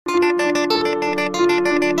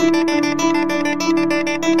Talk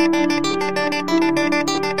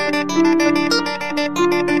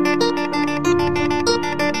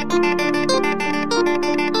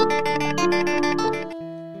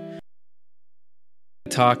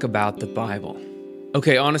about the Bible.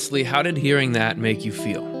 Okay, honestly, how did hearing that make you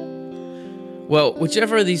feel? Well,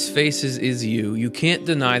 whichever of these faces is you can't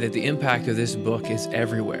deny that the impact of this book is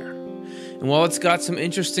everywhere. And while it's got some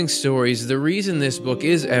interesting stories, the reason this book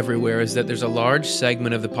is everywhere is that there's a large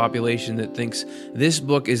segment of the population that thinks this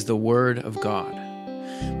book is the Word of God.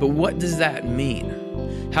 But what does that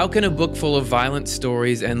mean? How can a book full of violent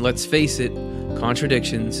stories and, let's face it,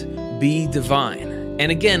 contradictions, be divine?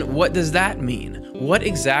 And again, what does that mean? What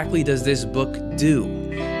exactly does this book do?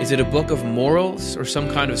 Is it a book of morals or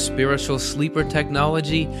some kind of spiritual sleeper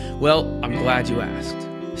technology? Well, I'm glad you asked.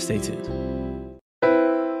 Stay tuned.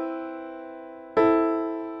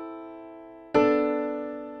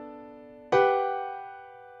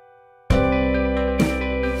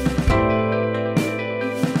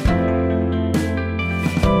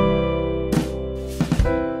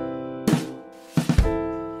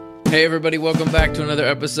 Hey everybody, welcome back to another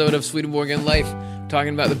episode of Swedenborg Life.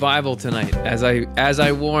 Talking about the Bible tonight. As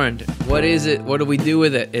I warned, what is it? What do we do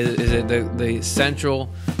with it? Is it the central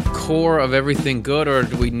core of everything good, or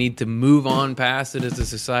do we need to move on past it as a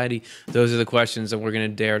society? Those are the questions that we're going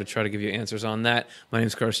to dare to try to give you answers on that. My name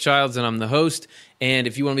is Carlos Childs, and I'm the host. And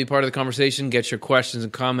if you want to be part of the conversation, get your questions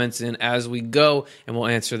and comments in as we go, and we'll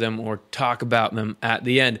answer them or talk about them at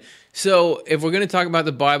the end. So if we're going to talk about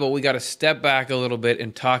the Bible, we got to step back a little bit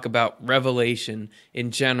and talk about Revelation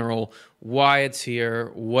in general, why it's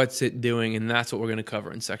here, what's it doing, and that's what we're going to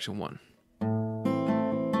cover in section 1.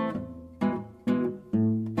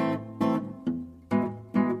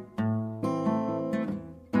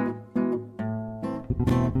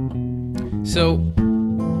 So,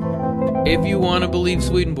 if you want to believe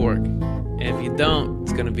Swedenborg, and if you don't,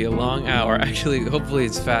 it's going to be a long hour. Actually, hopefully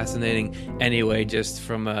it's fascinating anyway, just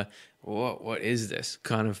from a what is this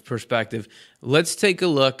kind of perspective. Let's take a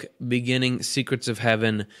look, beginning Secrets of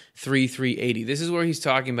Heaven 380. This is where he's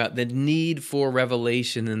talking about the need for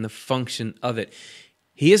revelation and the function of it.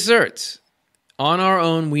 He asserts, on our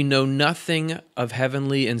own, we know nothing of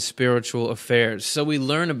heavenly and spiritual affairs, so we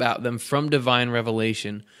learn about them from divine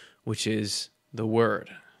revelation, which is the Word.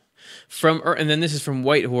 And then this is from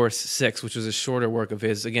White Horse 6, which was a shorter work of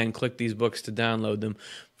his. Again, click these books to download them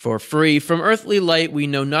for free. From earthly light, we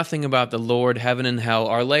know nothing about the Lord, heaven and hell,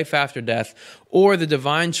 our life after death, or the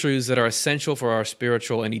divine truths that are essential for our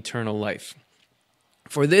spiritual and eternal life.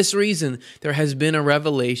 For this reason, there has been a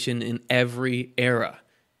revelation in every era.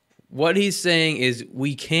 What he's saying is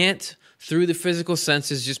we can't, through the physical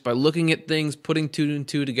senses, just by looking at things, putting two and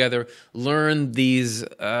two together, learn these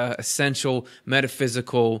essential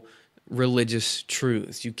metaphysical religious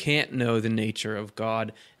truths. You can't know the nature of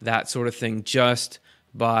God, that sort of thing, just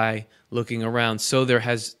by looking around. So there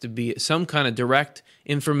has to be some kind of direct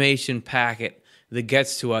information packet that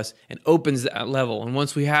gets to us and opens that level. And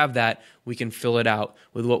once we have that, we can fill it out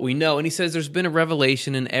with what we know. And he says there's been a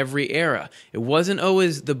revelation in every era. It wasn't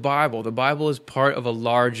always the Bible. The Bible is part of a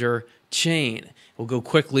larger chain. We'll go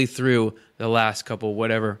quickly through the last couple,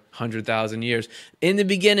 100,000 years. In the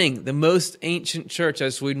beginning, the most ancient church,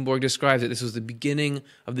 as Swedenborg describes it, this was the beginning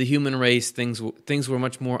of the human race. Things were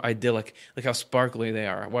much more idyllic. Look how sparkly they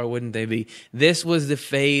are. Why wouldn't they be? This was the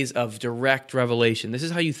phase of direct revelation. This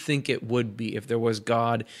is how you think it would be if there was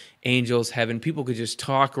God, angels, heaven. People could just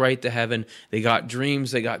talk right to heaven. They got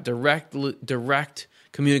dreams. They got direct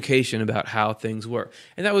communication about how things were.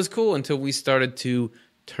 And that was cool until we started to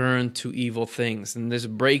turn to evil things. And this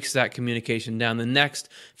breaks that communication down. The next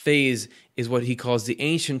phase is what he calls the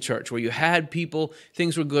ancient church, where you had people,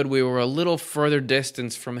 things were good, we were a little further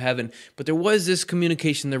distance from heaven, but there was this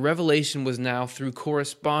communication. The revelation was now through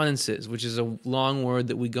correspondences, which is a long word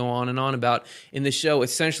that we go on and on about in the show.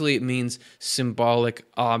 Essentially, it means symbolic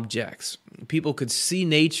objects. People could see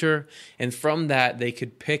nature, and from that, they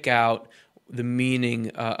could pick out the meaning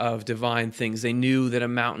of divine things. They knew that a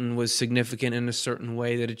mountain was significant in a certain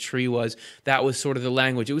way, that a tree was. That was sort of the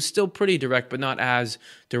language. It was still pretty direct, but not as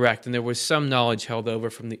direct, and there was some knowledge held over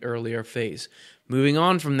from the earlier phase. Moving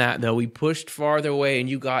on from that, though, we pushed farther away, and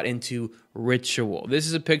you got into ritual. This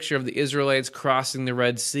is a picture of the Israelites crossing the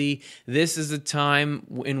Red Sea. This is the time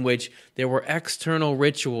in which there were external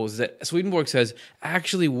rituals that Swedenborg says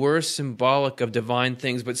actually were symbolic of divine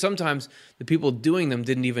things, but sometimes the people doing them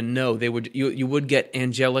didn't even know. You would get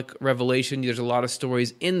angelic revelation. There's a lot of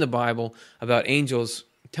stories in the Bible about angels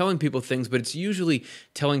telling people things, but it's usually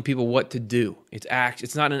telling people what to do.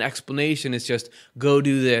 It's not an explanation. It's just go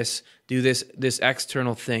do this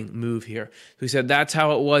external thing, move here. So he said that's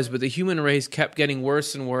how it was, but the human race kept getting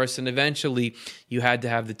worse and worse, and eventually you had to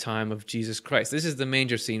have the time of Jesus Christ. This is the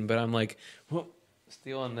manger scene, but I'm like, whoa,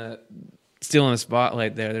 stealing the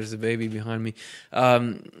spotlight there. There's a baby behind me.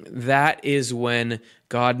 That is when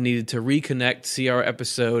God needed to reconnect. See our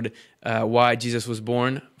episode, Why Jesus Was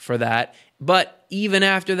Born, for that. But even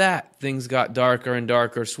after that, things got darker and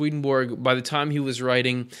darker. Swedenborg, by the time he was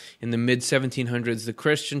writing in the mid-1700s, the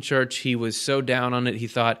Christian church, he was so down on it. He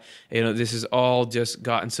thought, this has all just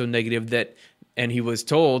gotten so negative that, and he was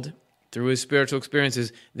told through his spiritual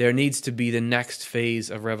experiences, there needs to be the next phase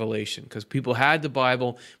of revelation, because people had the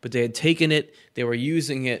Bible, but they had taken it, they were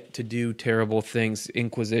using it to do terrible things,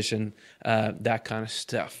 Inquisition, that kind of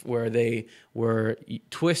stuff, where they were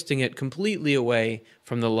twisting it completely away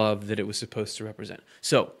from the love that it was supposed to represent.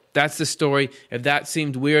 So that's the story. If that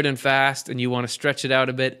seemed weird and fast and you want to stretch it out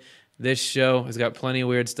a bit, this show has got plenty of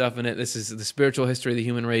weird stuff in it. This is the spiritual history of the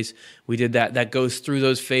human race. We did that. That goes through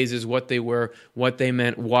those phases, what they were, what they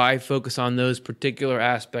meant, why focus on those particular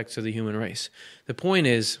aspects of the human race. The point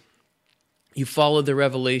is, you followed the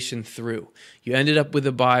revelation through. You ended up with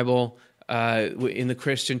the Bible in the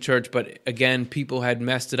Christian church, but again, people had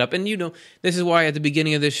messed it up. And this is why at the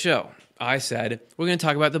beginning of this show, I said, we're going to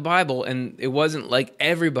talk about the Bible. And it wasn't like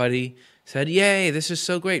everybody said, yay, this is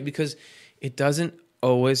so great, because it doesn't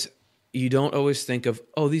always... You don't always think of,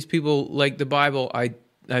 these people like the Bible, I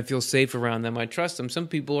feel safe around them, I trust them. Some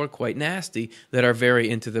people are quite nasty that are very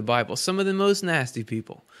into the Bible. Some of the most nasty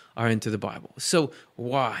people are into the Bible. So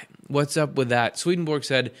why? What's up with that? Swedenborg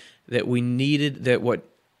said that what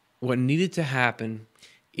needed to happen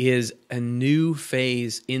is a new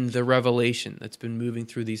phase in the revelation that's been moving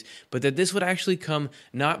through these, but that this would actually come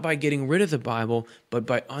not by getting rid of the Bible, but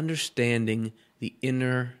by understanding the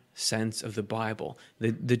inner sense of the Bible,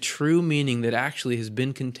 the true meaning that actually has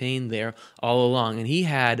been contained there all along. And he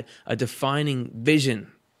had a defining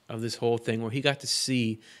vision of this whole thing where he got to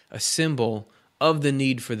see a symbol of the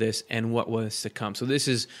need for this and what was to come. So this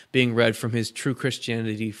is being read from his True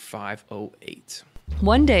Christianity 508.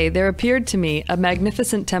 One day there appeared to me a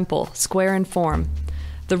magnificent temple, square in form.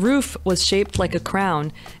 The roof was shaped like a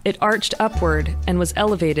crown. It arched upward and was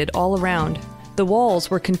elevated all around. The walls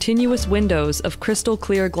were continuous windows of crystal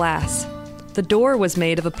clear glass. The door was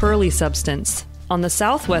made of a pearly substance. On the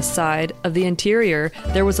southwest side of the interior,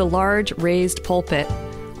 there was a large raised pulpit,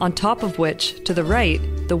 on top of which, to the right,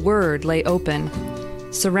 the Word lay open,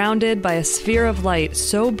 surrounded by a sphere of light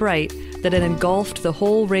so bright that it engulfed the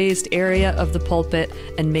whole raised area of the pulpit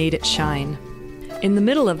and made it shine. In the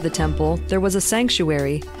middle of the temple, there was a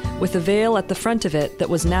sanctuary, with a veil at the front of it that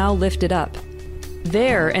was now lifted up.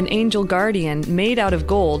 There, an angel guardian, made out of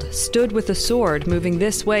gold, stood with a sword moving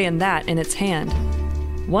this way and that in its hand.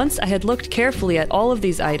 Once I had looked carefully at all of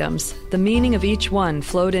these items, the meaning of each one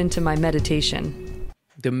flowed into my meditation.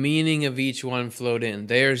 The meaning of each one flowed in.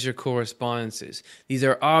 There's your correspondences. These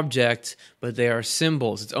are objects, but they are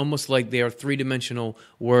symbols. It's almost like they are three-dimensional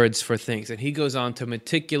words for things. And he goes on to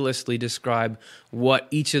meticulously describe what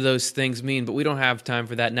each of those things mean, but we don't have time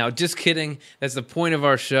for that now. Just kidding. That's the point of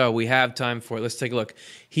our show. We have time for it. Let's take a look.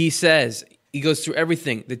 He goes through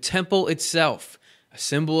everything. The temple itself, a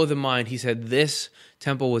symbol of the mind. He said this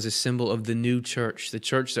temple was a symbol of the new church. The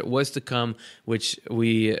church that was to come, which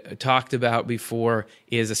we talked about before,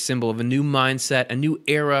 is a symbol of a new mindset, a new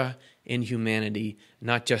era in humanity,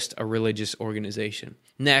 not just a religious organization.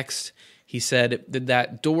 Next, he said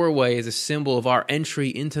that doorway is a symbol of our entry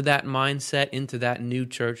into that mindset, into that new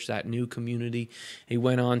church, that new community. He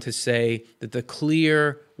went on to say that the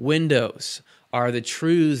clear windows are the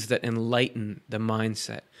truths that enlighten the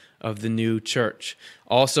mindset of the new church.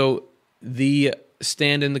 Also, the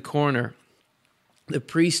stand in the corner, the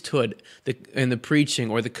priesthood and the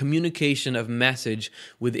preaching or the communication of message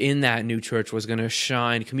within that new church was going to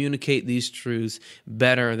shine, communicate these truths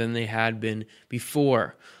better than they had been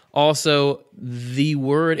before. Also, the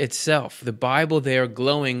word itself, the Bible there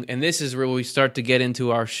glowing, and this is where we start to get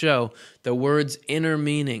into our show, the word's inner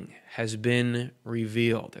meaning has been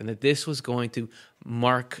revealed, and that this was going to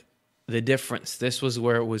mark the difference. This was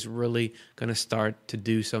where it was really going to start to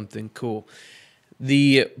do something cool.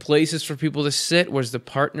 The places for people to sit was the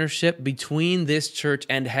partnership between this church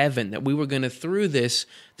and heaven, that we were going to, through this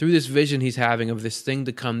vision he's having of this thing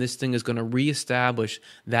to come, this thing is going to reestablish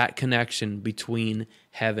that connection between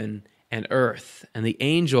heaven and earth. And the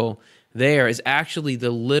angel there is actually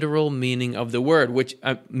the literal meaning of the word, which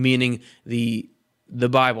meaning the the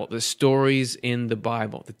Bible, the stories in the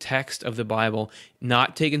Bible, the text of the Bible,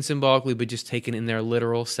 not taken symbolically, but just taken in their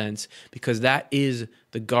literal sense, because that is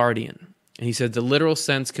the guardian. And he said the literal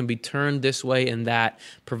sense can be turned this way and that,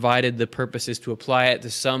 provided the purpose is to apply it to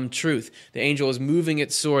some truth. The angel is moving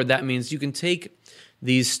its sword. That means you can take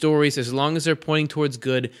these stories, as long as they're pointing towards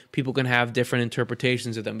good, people can have different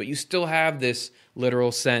interpretations of them. But you still have this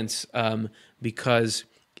literal sense because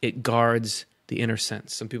it guards the inner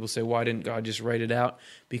sense. Some people say, why didn't God just write it out?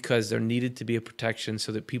 Because there needed to be a protection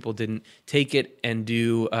so that people didn't take it and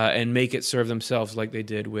do and make it serve themselves like they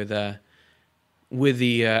did with the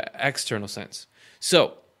external sense.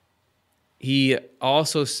 So he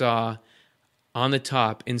also saw on the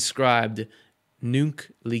top inscribed Nunc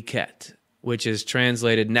Licet, which is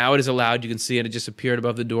translated, now it is allowed. You can see it. It just appeared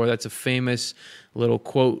above the door. That's a famous little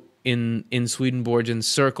quote in Swedenborgian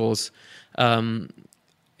circles. And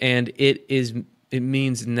it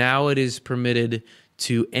means now it is permitted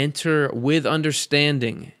to enter with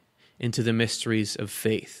understanding into the mysteries of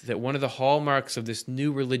faith. That one of the hallmarks of this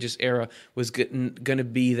new religious era was going to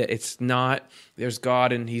be that it's not, there's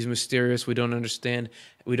God and he's mysterious, we don't understand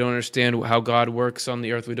how God works on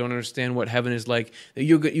the earth, we don't understand what heaven is like. That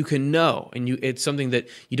you can know, and it's something that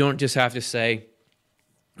you don't just have to say,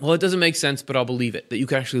 well, it doesn't make sense, but I'll believe it. That you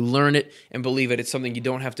can actually learn it and believe it. It's something you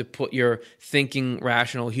don't have to put your thinking,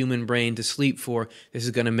 rational human brain to sleep for. This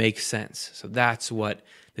is going to make sense. So that's what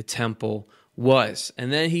the temple was.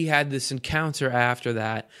 And then he had this encounter after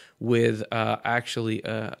that with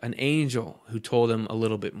an angel who told him a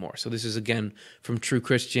little bit more. So this is again from True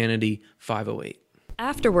Christianity 508.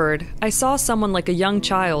 Afterward, I saw someone like a young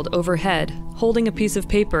child overhead, holding a piece of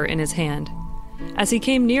paper in his hand. As he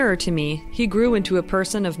came nearer to me, he grew into a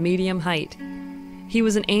person of medium height. He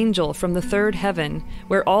was an angel from the third heaven,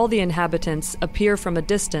 where all the inhabitants appear from a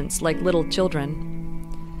distance like little children.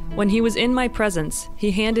 When he was in my presence,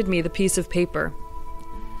 he handed me the piece of paper.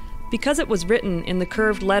 Because it was written in the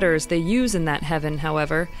curved letters they use in that heaven,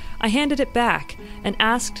 however, I handed it back and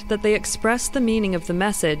asked that they express the meaning of the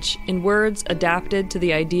message in words adapted to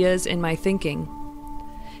the ideas in my thinking.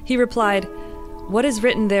 He replied, "What is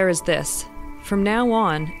written there is this. From now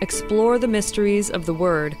on, explore the mysteries of the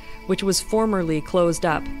Word, which was formerly closed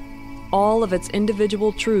up. All of its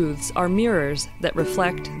individual truths are mirrors that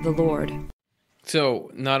reflect the Lord."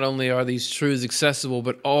 So not only are these truths accessible,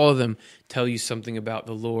 but all of them tell you something about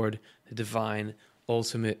the Lord, the divine,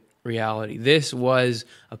 ultimate reality. This was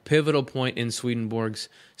a pivotal point in Swedenborg's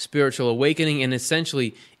spiritual awakening, and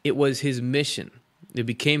essentially it was his mission. It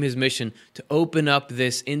became his mission to open up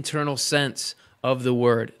this internal sense of the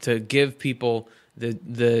Word, to give people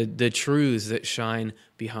the truths that shine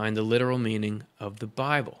behind the literal meaning of the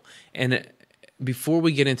Bible. And before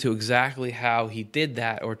we get into exactly how he did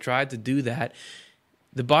that or tried to do that,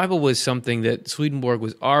 the Bible was something that Swedenborg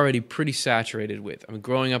was already pretty saturated with. I mean,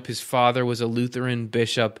 growing up, his father was a Lutheran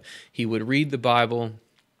bishop. He would read the Bible.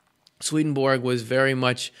 Swedenborg was very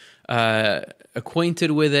much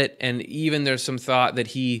acquainted with it, and even there's some thought that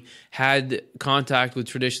he had contact with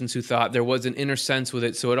traditions who thought there was an inner sense with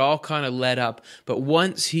it, so it all kind of led up. But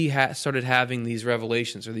once he started having these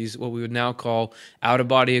revelations, or these what we would now call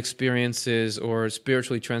out-of-body experiences or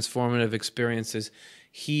spiritually transformative experiences,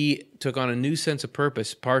 he took on a new sense of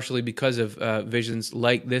purpose, partially because of visions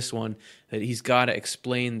like this one, that he's got to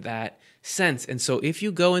explain that sense. And so if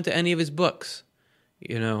you go into any of his books,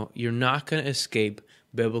 you're not going to escape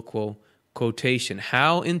biblical quotation.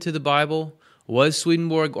 How into the Bible was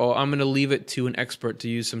Swedenborg? Well, I'm going to leave it to an expert to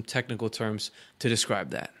use some technical terms to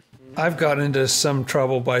describe that. I've got into some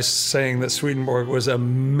trouble by saying that Swedenborg was a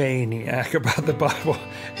maniac about the Bible.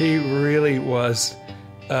 He really was,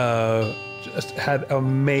 just had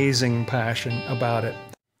amazing passion about it.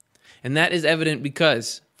 And that is evident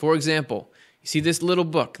because, for example, you see this little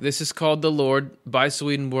book. This is called The Lord by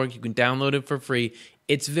Swedenborg. You can download it for free.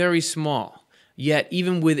 It's very small. Yet,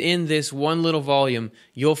 even within this one little volume,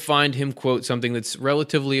 you'll find him quote something that's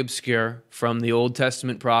relatively obscure from the Old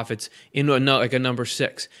Testament prophets in like a number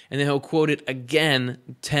 6. And then he'll quote it again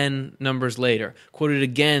 10 numbers later, quote it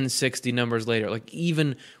again 60 numbers later. Like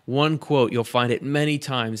even one quote, you'll find it many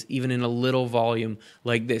times, even in a little volume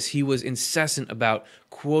like this. He was incessant about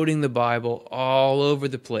quoting the Bible all over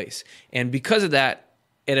the place. And because of that,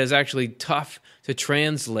 it is actually tough to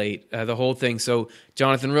translate the whole thing. So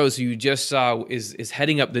Jonathan Rose, who you just saw, is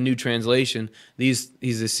heading up the new translation. He's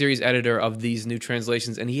the series editor of these new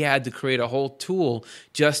translations, and he had to create a whole tool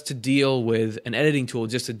just to deal with, an editing tool,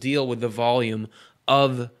 just to deal with the volume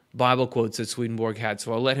of Bible quotes that Swedenborg had.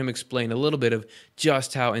 So I'll let him explain a little bit of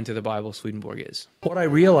just how into the Bible Swedenborg is. What I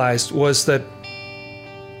realized was that,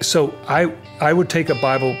 so I would take a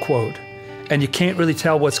Bible quote, and you can't really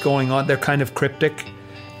tell what's going on. They're kind of cryptic,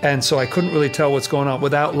 and so I couldn't really tell what's going on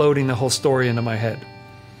without loading the whole story into my head.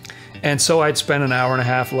 And so I'd spend an hour and a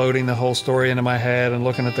half loading the whole story into my head and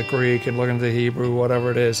looking at the Greek and looking at the Hebrew, whatever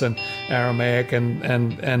it is, and Aramaic,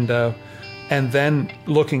 and then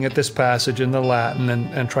looking at this passage in the Latin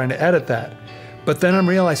and trying to edit that. But then I'm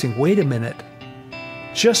realizing, wait a minute,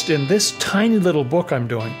 just in this tiny little book I'm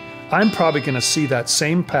doing, I'm probably going to see that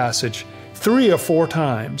same passage 3 or 4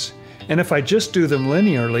 times. And if I just do them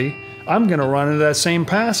linearly, I'm going to run into that same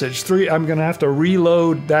passage. I'm going to have to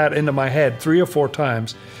reload that into my head 3 or 4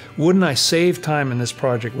 times. Wouldn't I save time in this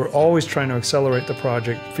project? We're always trying to accelerate the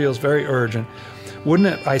project. It feels very urgent.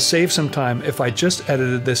 Wouldn't I save some time if I just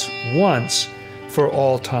edited this once for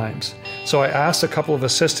all times? So I asked a couple of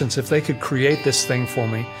assistants if they could create this thing for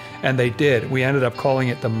me, and they did. We ended up calling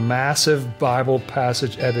it the Massive Bible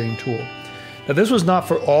Passage Editing Tool. Now, this was not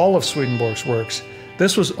for all of Swedenborg's works.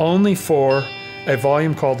 This was only for a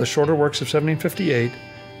volume called The Shorter Works of 1758,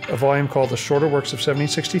 a volume called The Shorter Works of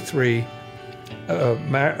 1763,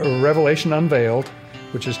 Revelation Unveiled,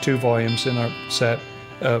 which is 2 volumes in our set,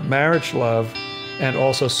 Marriage Love, and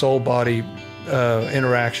also Soul Body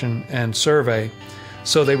Interaction and Survey.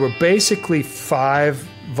 So they were basically 5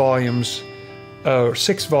 volumes, or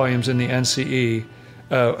 6 volumes in the NCE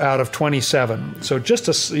out of 27. So just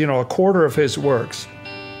a quarter of his works.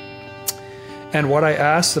 And what I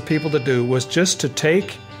asked the people to do was just to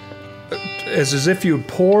take, as if you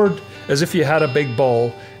had a big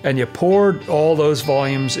bowl, and you poured all those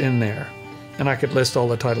volumes in there. And I could list all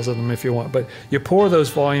the titles of them if you want, but you pour those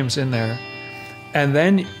volumes in there, and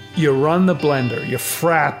then you run the blender, you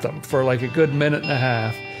frap them for like a good minute and a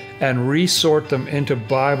half, and resort them into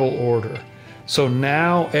Bible order. So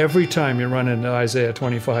now every time you run into Isaiah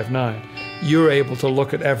 25:9, you're able to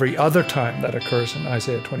look at every other time that occurs in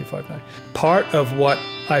Isaiah 25:9. Part of what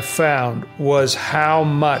I found was how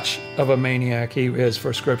much of a maniac he is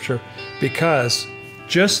for Scripture, because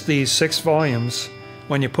just these 6 volumes,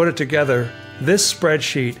 when you put it together, this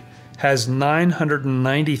spreadsheet has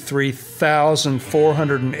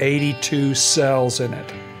 993,482 cells in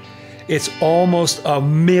it. It's almost a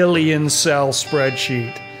 1,000,000 cell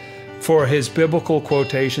spreadsheet for his biblical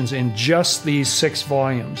quotations in just these 6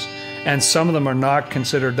 volumes. And some of them are not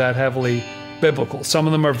considered that heavily biblical. Some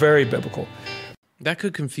of them are very biblical. That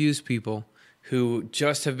could confuse people who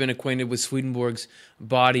just have been acquainted with Swedenborg's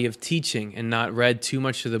body of teaching and not read too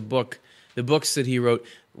much of the books that he wrote.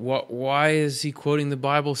 Why is he quoting the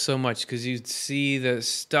Bible so much? Because you see the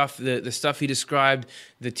stuff he described,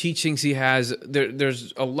 the teachings he has.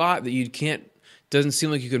 There's a lot that doesn't seem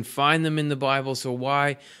like you can find them in the Bible. So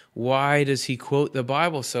why does he quote the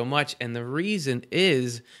Bible so much? And the reason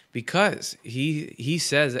is because he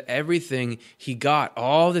says that everything he got,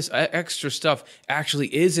 all this extra stuff, actually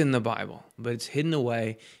is in the Bible, but it's hidden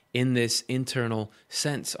away in this internal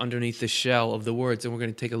sense underneath the shell of the words. And we're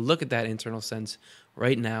going to take a look at that internal sense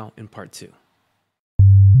right now in part 2.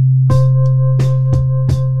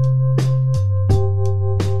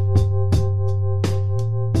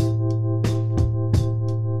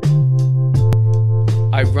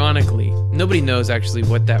 Ironically, nobody knows actually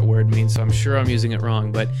what that word means, so I'm sure I'm using it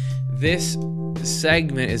wrong, but this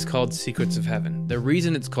segment is called Secrets of Heaven. The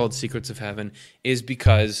reason it's called Secrets of Heaven is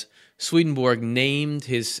because Swedenborg named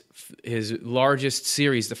his largest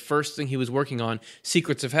series, the first thing he was working on,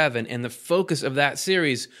 Secrets of Heaven, and the focus of that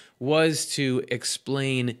series was to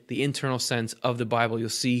explain the internal sense of the Bible. You'll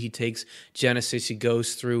see he takes Genesis, he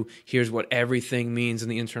goes through, here's what everything means in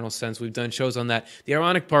the internal sense. We've done shows on that. The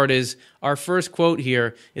ironic part is our first quote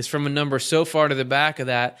here is from a number so far to the back of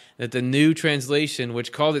that the new translation,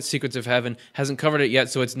 which called it Secrets of Heaven, hasn't covered it yet,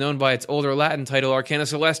 so it's known by its older Latin title, Arcana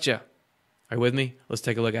Celestia. Are you with me? Let's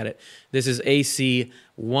take a look at it. This is AC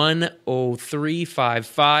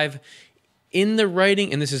 10355. In the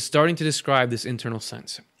writing, and this is starting to describe this internal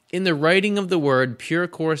sense. In the writing of the word, pure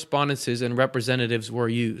correspondences and representatives were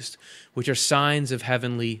used, which are signs of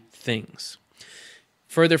heavenly things.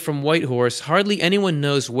 Further from Whitehorse, hardly anyone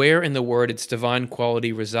knows where in the word its divine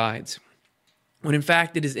quality resides, when in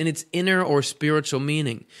fact it is in its inner or spiritual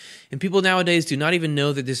meaning. And people nowadays do not even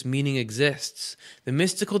know that this meaning exists. The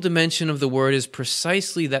mystical dimension of the word is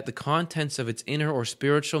precisely that the contents of its inner or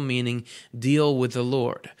spiritual meaning deal with the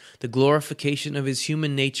Lord, the glorification of his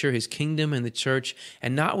human nature, his kingdom, and the church,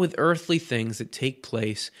 and not with earthly things that take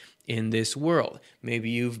place in this world. Maybe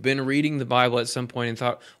you've been reading the Bible at some point and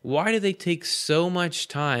thought, why do they take so much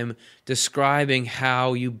time describing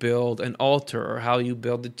how you build an altar or how you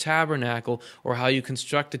build the tabernacle or how you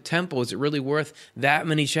construct a temple? Is it really worth that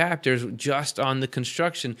many chapters just on the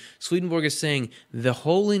construction? Swedenborg is saying the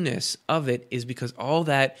holiness of it is because all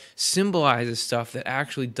that symbolizes stuff that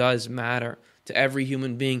actually does matter to every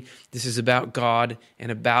human being. This is about God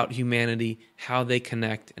and about humanity, how they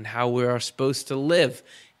connect and how we are supposed to live.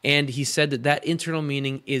 And he said that internal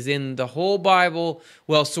meaning is in the whole Bible.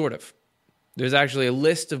 Well, sort of. There's actually a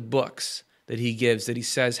list of books that he gives that he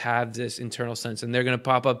says have this internal sense. And they're going to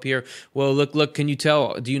pop up here. Well, look, can you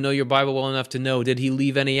tell? Do you know your Bible well enough to know? Did he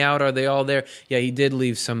leave any out? Are they all there? Yeah, he did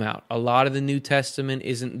leave some out. A lot of the New Testament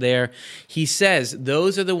isn't there. He says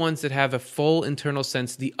those are the ones that have a full internal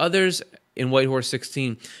sense. The others in White Horse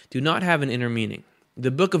 16 do not have an inner meaning. The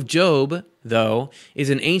book of Job, though, is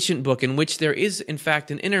an ancient book in which there is, in fact,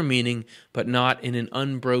 an inner meaning, but not in an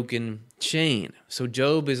unbroken chain. So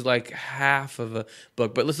Job is like half of a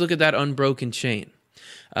book. But let's look at that unbroken chain.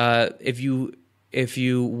 If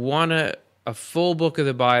you want a full book of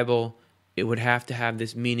the Bible, it would have to have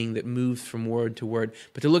this meaning that moves from word to word.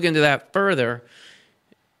 But to look into that further,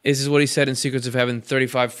 this is what he said in Secrets of Heaven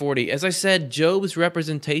 35:40. As I said, Job's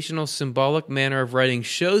representational, symbolic manner of writing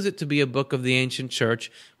shows it to be a book of the ancient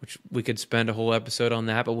church, which we could spend a whole episode on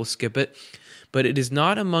that, but we'll skip it. But it is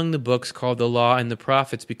not among the books called the Law and the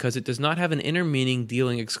Prophets because it does not have an inner meaning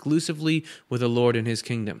dealing exclusively with the Lord and his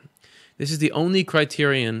kingdom. This is the only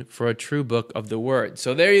criterion for a true book of the Word.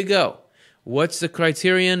 So there you go. What's the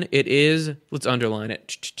criterion? It is, let's underline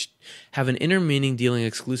it, have an inner meaning dealing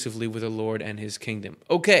exclusively with the Lord and his kingdom.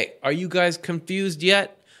 Okay, are you guys confused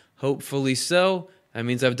yet? Hopefully so. That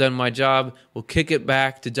means I've done my job. We'll kick it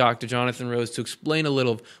back to Dr. Jonathan Rose to explain a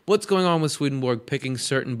little of what's going on with Swedenborg picking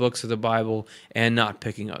certain books of the Bible and not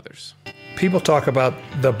picking others. People talk about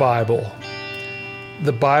the Bible.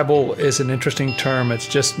 The Bible is an interesting term. It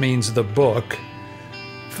just means the book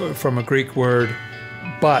from a Greek word,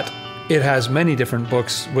 but it has many different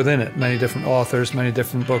books within it, many different authors, many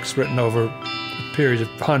different books written over a period of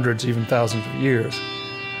hundreds, even thousands of years.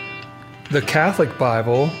 The Catholic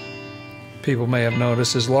Bible, people may have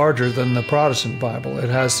noticed, is larger than the Protestant Bible. It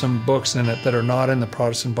has some books in it that are not in the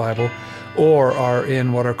Protestant Bible or are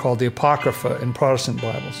in what are called the Apocrypha in Protestant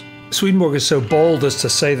Bibles. Swedenborg is so bold as to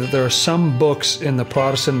say that there are some books in the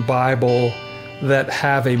Protestant Bible that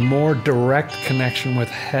have a more direct connection with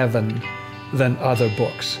heaven than other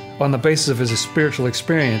books. On the basis of his spiritual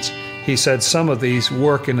experience, he said some of these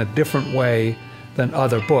work in a different way than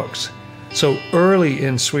other books. So early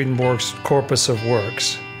in Swedenborg's corpus of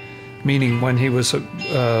works, meaning when he was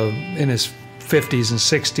in his 50s and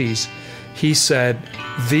 60s, he said,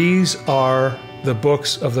 these are the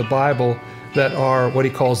books of the Bible that are what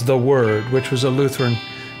he calls the Word, which was a Lutheran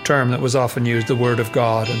term that was often used, the Word of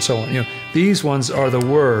God and so on. These ones are the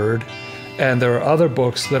Word, and there are other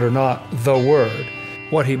books that are not the Word.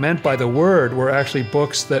 What he meant by the Word were actually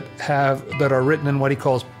books that are written in what he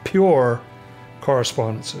calls pure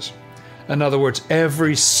correspondences. In other words,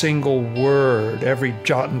 every single word, every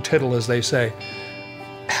jot and tittle, as they say,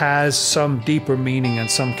 has some deeper meaning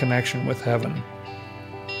and some connection with heaven.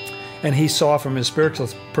 And he saw from his spiritual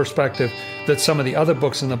perspective that some of the other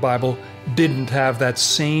books in the Bible didn't have that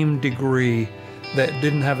same degree, that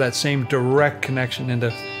didn't have that same direct connection into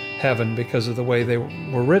heaven because of the way they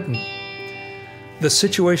were written. The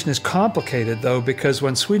situation is complicated, though, because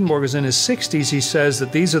when Swedenborg is in his 60s, he says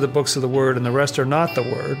that these are the books of the Word and the rest are not the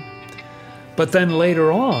Word. But then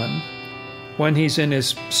later on, when he's in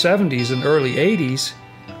his 70s and early 80s,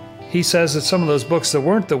 he says that some of those books that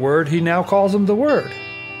weren't the Word, he now calls them the Word.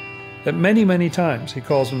 That many, many times he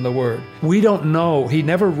calls them the Word. We don't know. He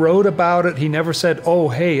never wrote about it. He never said, oh,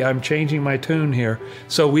 hey, I'm changing my tune here.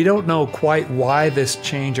 So we don't know quite why this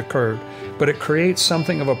change occurred. But it creates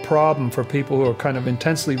something of a problem for people who are kind of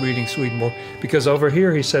intensely reading Swedenborg, because over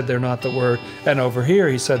here he said they're not the Word, and over here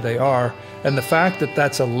he said they are. And the fact that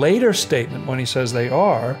that's a later statement when he says they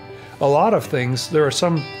are, a lot of things, there are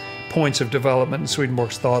some points of development in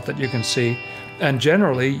Swedenborg's thought that you can see. And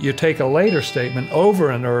generally, you take a later statement over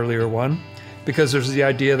an earlier one because there's the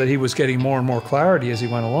idea that he was getting more and more clarity as he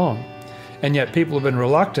went along. And yet people have been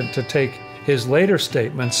reluctant to take his later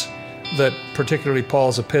statements, that particularly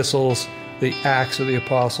Paul's epistles, the Acts of the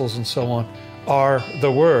Apostles and so on, are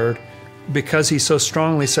the Word, because he so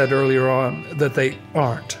strongly said earlier on that they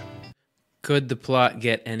aren't. Could the plot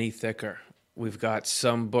get any thicker? We've got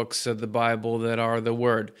some books of the Bible that are the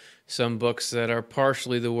Word, some books that are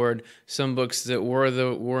partially the Word, some books that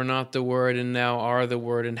were not the Word and now are the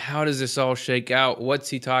Word. And how does this all shake out? What's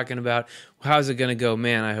he talking about? How's it going to go?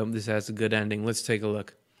 Man, I hope this has a good ending. Let's take a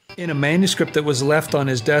look. In a manuscript that was left on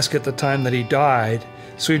his desk at the time that he died,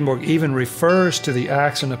 Swedenborg even refers to the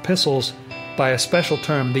Acts and Epistles by a special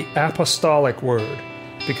term, the apostolic word,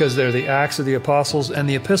 because they're the Acts of the Apostles and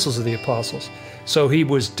the Epistles of the Apostles. So he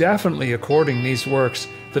was definitely according these works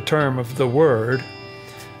the term of the Word.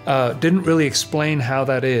 Didn't really explain how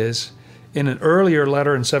that is. In an earlier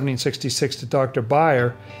letter in 1766 to Dr.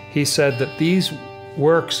 Bayer, he said that these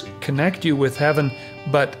works connect you with heaven,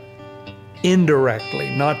 but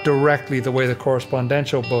indirectly, not directly the way the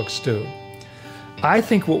correspondential books do. I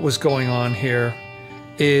think what was going on here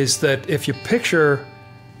is that if you picture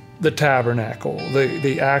the tabernacle,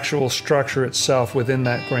 the actual structure itself within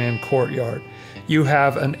that grand courtyard, you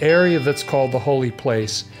have an area that's called the holy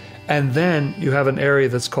place, and then you have an area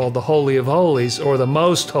that's called the Holy of Holies, or the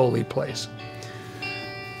most holy place.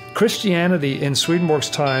 Christianity in Swedenborg's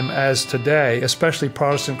time, as today, especially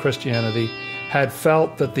Protestant Christianity, had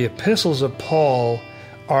felt that the epistles of Paul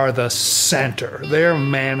are the center. They're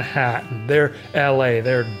Manhattan, they're LA,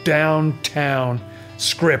 they're downtown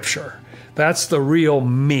scripture. That's the real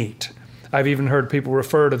meat. I've even heard people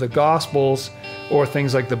refer to the Gospels or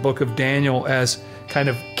things like the book of Daniel as kind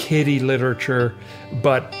of kiddie literature,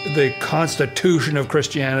 but the constitution of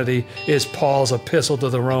Christianity is Paul's epistle to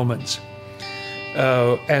the Romans.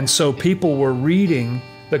 And so people were reading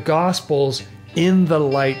the Gospels in the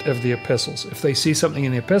light of the epistles. If they see something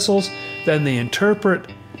in the epistles, then they interpret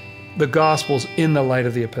the Gospels in the light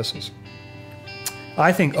of the epistles.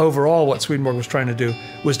 I think overall what Swedenborg was trying to do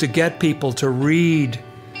was to get people to read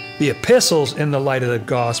the epistles in the light of the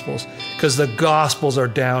Gospels, because the Gospels are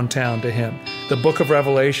downtown to him. The book of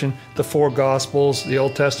Revelation, the four Gospels, the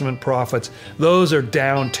Old Testament prophets, those are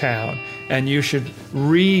downtown, and you should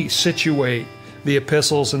resituate the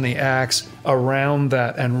epistles and the Acts around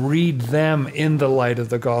that and read them in the light of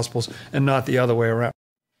the Gospels and not the other way around.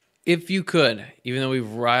 If you could, even though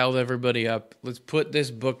we've riled everybody up, let's put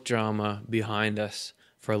this book drama behind us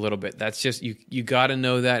for a little bit. That's just, you got to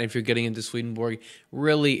know that if you're getting into Swedenborg,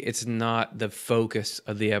 really it's not the focus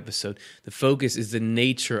of the episode. The focus is the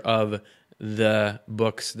nature of the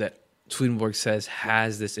books that Swedenborg says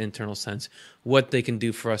has this internal sense, what they can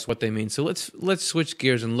do for us, what they mean. So let's switch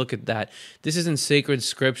gears and look at that. This is in sacred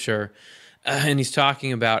scripture, and he's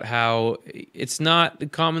talking about how it's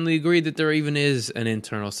not commonly agreed that there even is an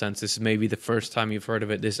internal sense. This may be the first time you've heard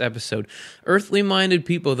of it this episode. Earthly-minded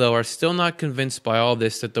people, though, are still not convinced by all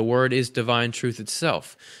this that the Word is divine truth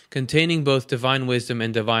itself, containing both divine wisdom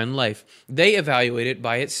and divine life. They evaluate it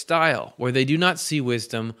by its style, where they do not see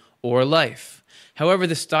wisdom or life. However,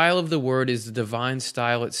 the style of the Word is the divine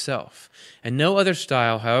style itself, and no other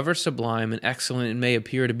style, however sublime and excellent it may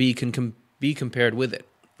appear to be, can be compared with it.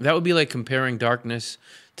 That would be like comparing darkness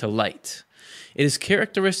to light. It is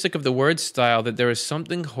characteristic of the word style that there is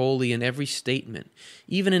something holy in every statement,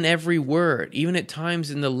 even in every word, even at times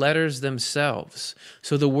in the letters themselves.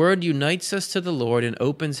 So the Word unites us to the Lord and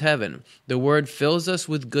opens heaven. The Word fills us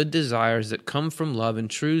with good desires that come from love and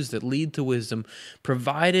truths that lead to wisdom,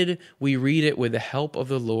 provided we read it with the help of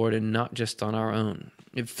the Lord and not just on our own.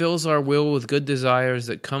 It fills our will with good desires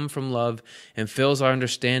that come from love and fills our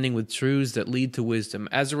understanding with truths that lead to wisdom.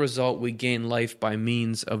 As a result, we gain life by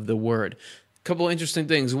means of the Word. A couple of interesting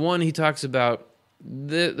things. One, he talks about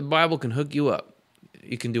the Bible can hook you up.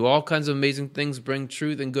 You can do all kinds of amazing things, bring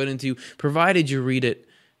truth and good into you, provided you read it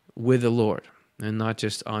with the Lord and not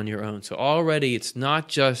just on your own. So already it's not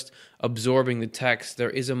just absorbing the text.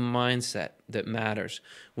 There is a mindset that matters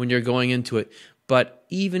when you're going into it. But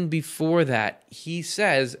even before that, he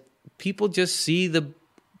says people just see the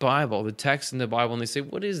Bible, the text in the Bible, and they say,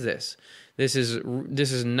 what is this? This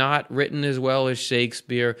is not written as well as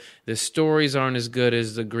Shakespeare. The stories aren't as good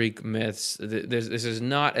as the Greek myths. This is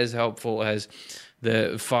not as helpful as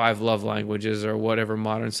the 5 love languages or whatever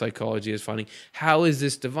modern psychology is finding. How is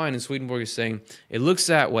this divine? And Swedenborg is saying it looks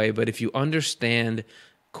that way, but if you understand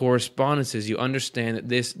correspondences, you understand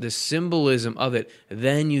that the symbolism of it,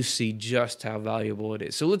 then you see just how valuable it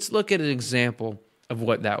is. So let's look at an example of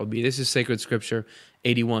what that would be. This is Sacred Scripture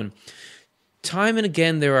 81. Time and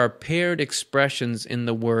again there are paired expressions in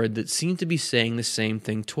the Word that seem to be saying the same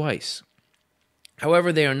thing twice.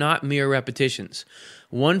 However, they are not mere repetitions.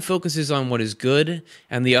 One focuses on what is good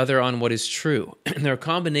and the other on what is true. Their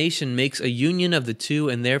combination makes a union of the two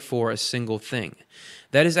and therefore a single thing.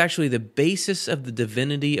 That is actually the basis of the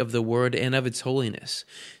divinity of the Word and of its holiness.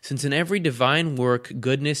 Since in every divine work,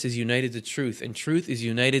 goodness is united to truth, and truth is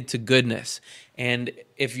united to goodness. And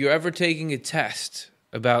if you're ever taking a test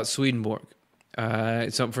about Swedenborg.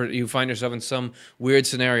 You find yourself in some weird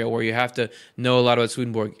scenario where you have to know a lot about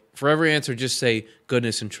Swedenborg. For every answer, just say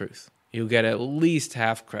goodness and truth. You'll get at least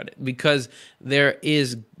half credit, because there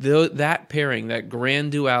is that pairing, that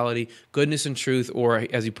grand duality, goodness and truth, or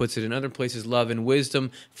as he puts it in other places, love and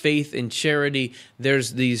wisdom, faith and charity.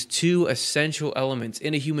 There's these two essential elements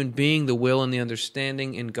in a human being, the will and the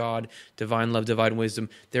understanding, in God, divine love, divine wisdom.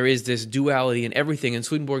 There is this duality in everything, and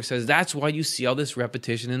Swedenborg says that's why you see all this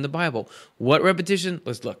repetition in the Bible. What repetition?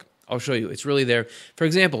 Let's look. I'll show you. It's really there. For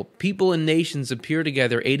example, people and nations appear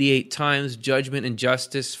together 88 times, judgment and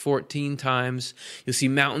justice 14 times. You'll see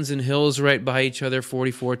mountains and hills right by each other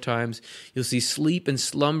 44 times. You'll see sleep and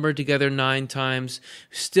slumber together 9 times.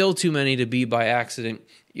 Still too many to be by accident.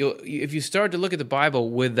 If you start to look at the Bible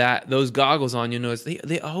with those goggles on, you'll notice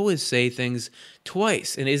they always say things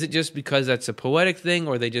twice. And is it just because that's a poetic thing,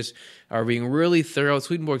 or they just are being really thorough?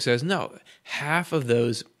 Swedenborg says, no, half of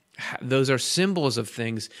those are symbols of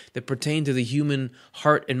things that pertain to the human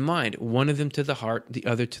heart and mind. One of them to the heart, the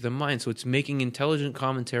other to the mind. So it's making intelligent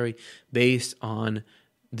commentary based on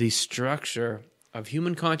the structure of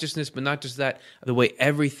human consciousness, but not just that, the way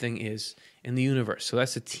everything is in the universe. So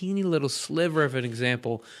that's a teeny little sliver of an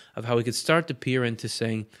example of how we could start to peer into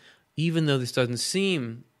saying, even though this doesn't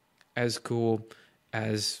seem as cool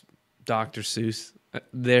as Dr. Seuss,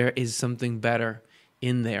 there is something better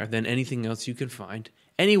in there than anything else you can find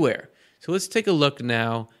anywhere. So let's take a look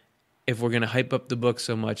now, if we're going to hype up the book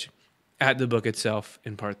so much, at the book itself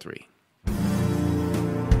in part 3.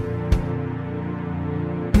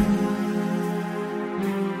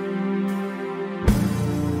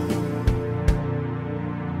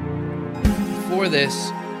 For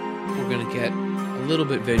this, we're going to get a little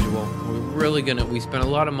bit visual. We spent a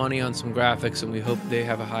lot of money on some graphics, and we hope they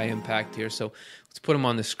have a high impact here. So let's put them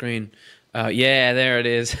on the screen. Yeah, there it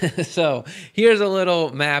is. So here's a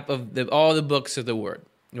little map of all the books of the Word,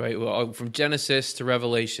 right? Well, from Genesis to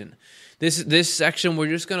Revelation. This section, we're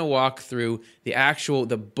just going to walk through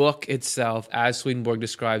the book itself as Swedenborg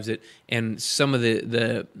describes it, and some of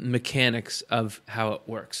the mechanics of how it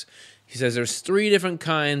works. He says there's 3 different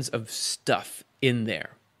kinds of stuff in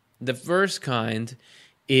there. The first kind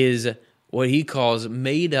is what he calls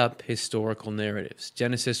made-up historical narratives,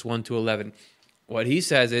 Genesis 1 to 11. What he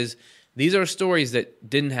says is, these are stories that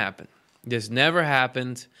didn't happen. This never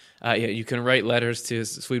happened. You can write letters to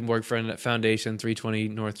Swedenborg Foundation, 320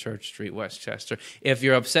 North Church Street, Westchester. If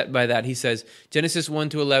you're upset by that, he says, Genesis 1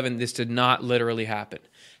 to 11, this did not literally happen.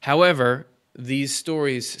 However, these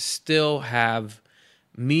stories still have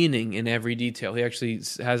meaning in every detail. He actually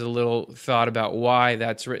has a little thought about why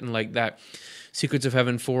that's written like that. Secrets of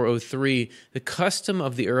Heaven 403, the custom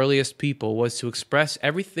of the earliest people was to express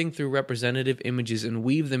everything through representative images and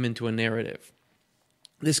weave them into a narrative.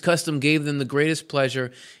 This custom gave them the greatest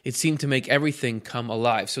pleasure. It seemed to make everything come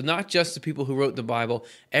alive. So not just the people who wrote the Bible,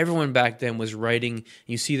 everyone back then was writing.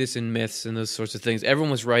 You see this in myths and those sorts of things.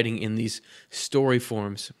 Everyone was writing in these story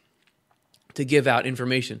forms to give out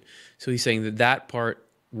information. So he's saying that part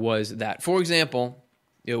was that. For example,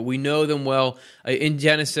 we know them well. In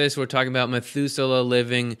Genesis, we're talking about Methuselah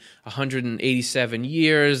living 187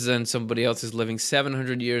 years, and somebody else is living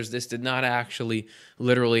 700 years. This did not actually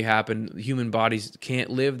literally happen. Human bodies can't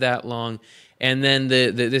live that long. And then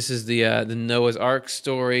this is the Noah's Ark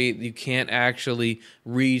story. You can't actually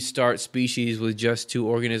restart species with just 2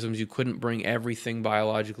 organisms. You couldn't bring everything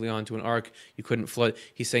biologically onto an ark. You couldn't flood.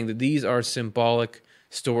 He's saying that these are symbolic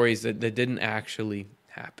stories that didn't actually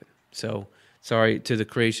happen. So sorry to the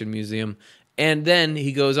Creation Museum. And then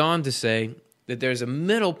he goes on to say that there's a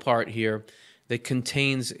middle part here that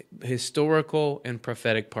contains historical and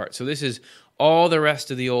prophetic parts. So this is all the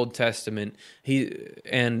rest of the Old Testament.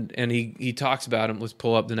 He talks about them. Let's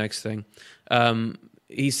pull up the next thing.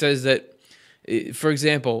 He says that, for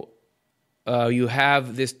example, you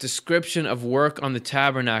have this description of work on the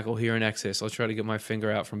tabernacle here in Exodus. I'll try to get my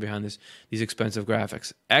finger out from behind these expensive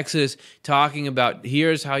graphics. Exodus talking about,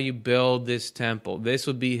 here's how you build this temple. This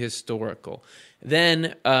would be historical.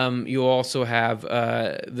 Then you also have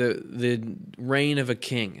the reign of a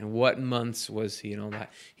king, and what months was he and all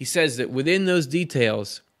that. He says that within those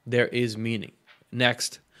details, there is meaning.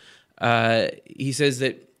 Next, he says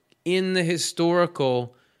that in the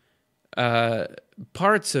historical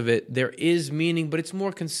parts of it, there is meaning, but it's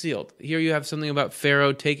more concealed. Here you have something about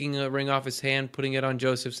Pharaoh taking a ring off his hand, putting it on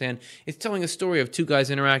Joseph's hand. It's telling a story of 2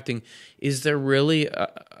 guys interacting. Is there really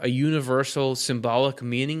a universal symbolic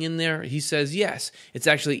meaning in there? He says yes. It's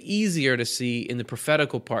actually easier to see in the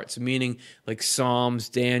prophetical parts, meaning like Psalms,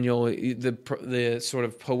 Daniel, the sort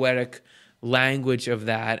of poetic language of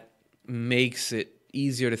that makes it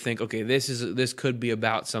easier to think, okay, this could be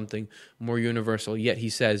about something more universal, yet he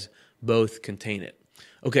says both contain it.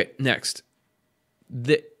 Okay, next.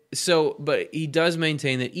 But he does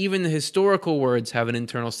maintain that even the historical words have an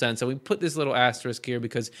internal sense. And we put this little asterisk here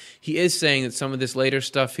because he is saying that some of this later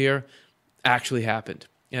stuff here actually happened.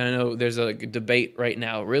 And I know there's a debate right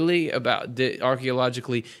now, really, about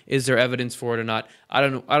archaeologically, is there evidence for it or not? I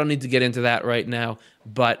don't need to get into that right now,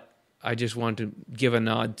 but I just want to give a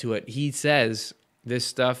nod to it. He says this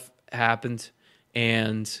stuff happened,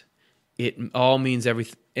 and it all means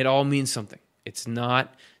everything. It all means something. It's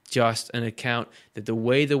not just an account that the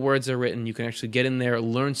way the words are written, you can actually get in there,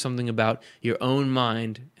 learn something about your own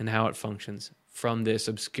mind and how it functions from this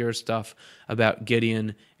obscure stuff about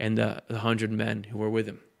Gideon and the 100 men who were with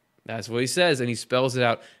him. That's what he says, and he spells it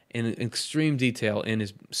out in extreme detail in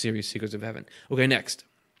his series, Secrets of Heaven. Okay, next.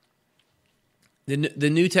 The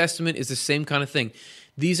New Testament is the same kind of thing.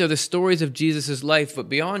 These are the stories of Jesus' life, but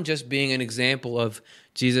beyond just being an example of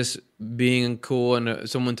Jesus being cool and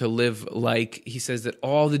someone to live like, he says that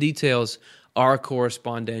all the details are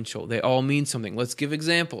correspondential. They all mean something. Let's give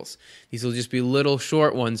examples. These will just be little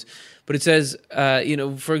short ones. But it says,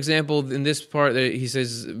 for example, in this part, he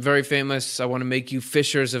says, very famous, I want to make you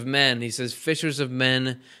fishers of men. He says fishers of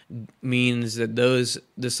men means that those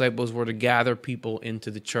disciples were to gather people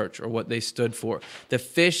into the church, or what they stood for. The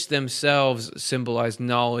fish themselves symbolize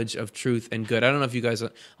knowledge of truth and good. I don't know if you guys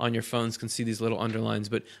on your phones can see these little underlines,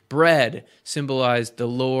 but bread symbolized the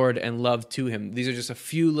Lord and love to him. These are just a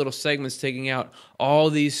few little segments taking out. All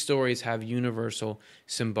these stories have universal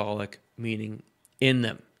symbolic meaning in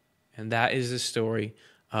them. And that is the story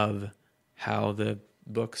of how the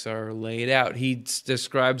books are laid out. He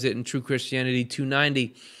describes it in True Christianity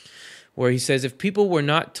 290, where he says, if people were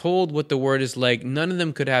not told what the word is like, none of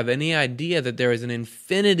them could have any idea that there is an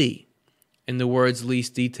infinity in the word's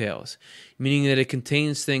least details, meaning that it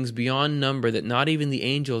contains things beyond number that not even the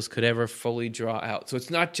angels could ever fully draw out. So it's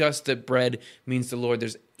not just that bread means the Lord.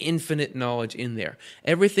 There's infinite knowledge in there.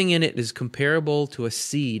 Everything in it is comparable to a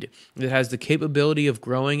seed that has the capability of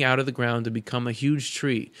growing out of the ground to become a huge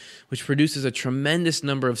tree, which produces a tremendous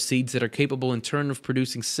number of seeds that are capable in turn of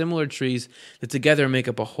producing similar trees that together make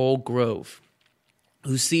up a whole grove,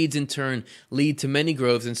 whose seeds in turn lead to many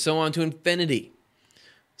groves and so on to infinity.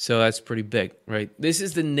 So that's pretty big, right? This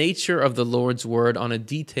is the nature of the Lord's word on a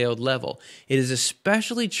detailed level. It is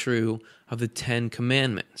especially true of the 10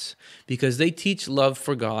 Commandments because they teach love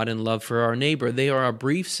for God and love for our neighbor. They are a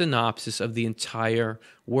brief synopsis of the entire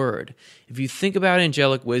word. If you think about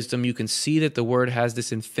angelic wisdom, you can see that the word has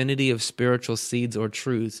this infinity of spiritual seeds or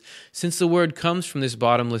truths. Since the word comes from this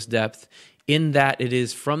bottomless depth, in that it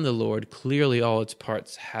is from the Lord, clearly all its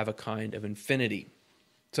parts have a kind of infinity.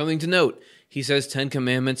 Something to note. He says 10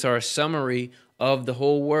 Commandments are a summary of the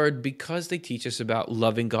whole word because they teach us about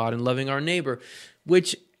loving God and loving our neighbor,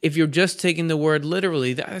 which if you're just taking the word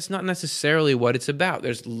literally, that's not necessarily what it's about.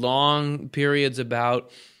 There's long periods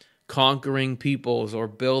about conquering peoples or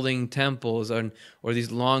building temples or these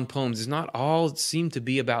long poems. It's not all seem to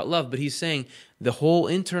be about love, but he's saying the whole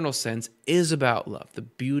internal sense is about love. The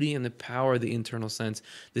beauty and the power of the internal sense.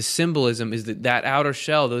 The symbolism is that outer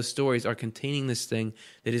shell, those stories are containing this thing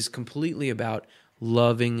that is completely about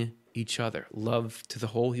loving each other, love to the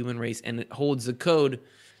whole human race, and it holds the code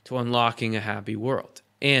to unlocking a happy world.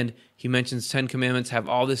 And he mentions 10 Commandments have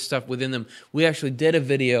all this stuff within them. We actually did a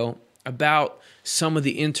video about some of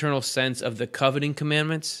the internal sense of the coveting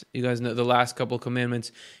commandments. You guys know the last couple of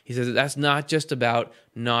commandments. He says that that's not just about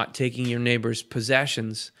not taking your neighbor's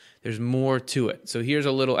possessions. There's more to it. So here's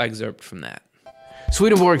a little excerpt from that.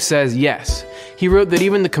 Swedenborg says, yes, he wrote that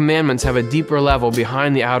even the commandments have a deeper level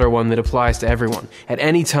behind the outer one that applies to everyone, at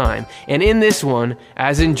any time. And in this one,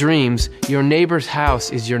 as in dreams, your neighbor's house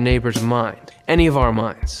is your neighbor's mind, any of our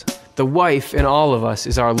minds. The wife in all of us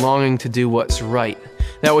is our longing to do what's right,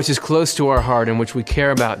 that which is close to our heart and which we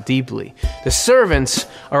care about deeply. The servants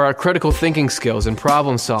are our critical thinking skills and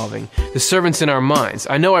problem solving, the servants in our minds.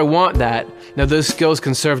 I know I want that. Now those skills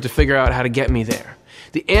can serve to figure out how to get me there.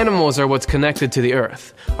 The animals are what's connected to the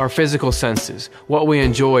earth, our physical senses, what we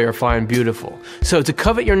enjoy or find beautiful. So to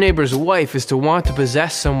covet your neighbor's wife is to want to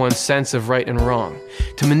possess someone's sense of right and wrong,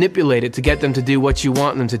 to manipulate it to get them to do what you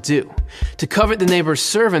want them to do. To covet the neighbor's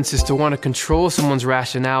servants is to want to control someone's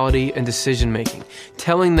rationality and decision-making,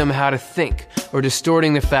 telling them how to think or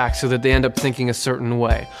distorting the facts so that they end up thinking a certain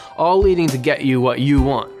way, all leading to get you what you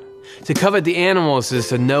want. To covet the animals is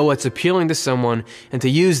to know what's appealing to someone and to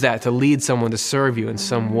use that to lead someone to serve you in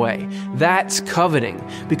some way. That's coveting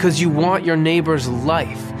because you want your neighbor's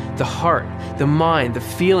life, the heart, the mind, the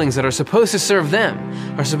feelings that are supposed to serve them,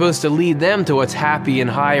 are supposed to lead them to what's happy and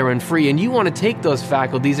higher and free. And you want to take those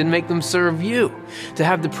faculties and make them serve you, to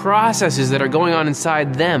have the processes that are going on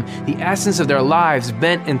inside them, the essence of their lives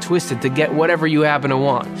bent and twisted to get whatever you happen to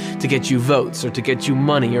want, to get you votes, or to get you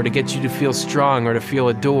money, or to get you to feel strong, or to feel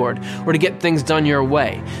adored, or to get things done your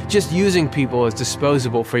way, just using people as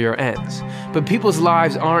disposable for your ends. But people's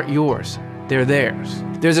lives aren't yours. They're theirs.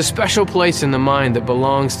 There's a special place in the mind that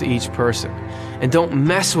belongs to each person, and don't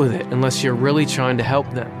mess with it unless you're really trying to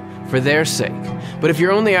help them, for their sake. But if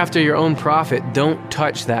you're only after your own profit, don't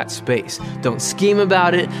touch that space. Don't scheme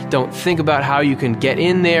about it. Don't think about how you can get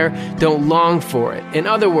in there. Don't long for it. In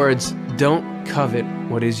other words, don't covet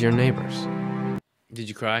what is your neighbor's. Did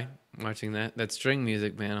you cry watching that? That string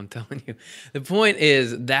music, man, I'm telling you. The point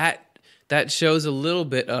is that shows a little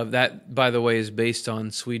bit of that, by the way, is based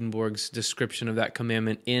on Swedenborg's description of that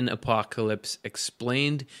commandment in Apocalypse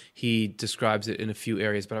Explained. He describes it in a few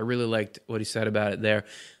areas, but I really liked what he said about it there.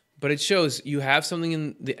 But it shows you have something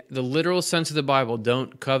in the literal sense of the Bible.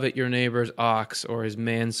 Don't covet your neighbor's ox or his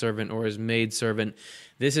manservant or his maidservant.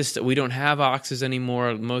 We don't have oxes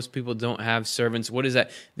anymore. Most people don't have servants. What is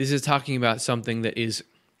that? This is talking about something that is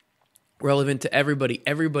relevant to everybody.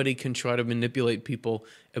 Everybody can try to manipulate people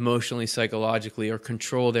emotionally, psychologically, or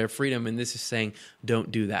control their freedom. And this is saying,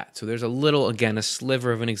 don't do that. So there's a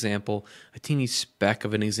sliver of an example, a teeny speck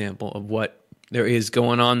of an example of what there is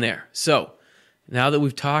going on there. So now that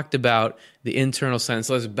we've talked about the internal sense,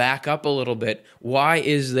 let's back up a little bit. Why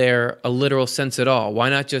is there a literal sense at all?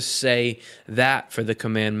 Why not just say that for the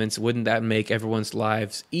commandments? Wouldn't that make everyone's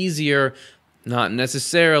lives easier? Not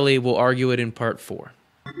necessarily. We'll argue it in part 4.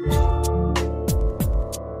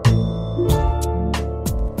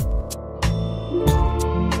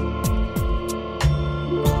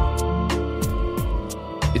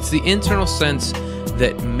 It's the internal sense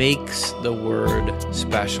that makes the word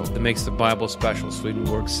special, that makes the Bible special.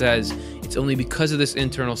 Swedenborg says it's only because of this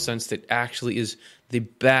internal sense that actually is the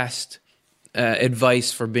best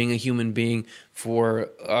advice for being a human being, for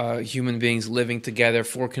human beings living together,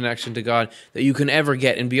 for connection to God, that you can ever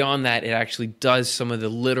get. And beyond that, it actually does some of the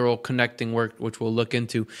literal connecting work, which we'll look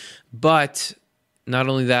into. But not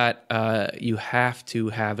only that, you have to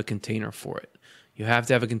have a container for it. You have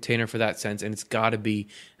to have a container for that sense, and it's got to be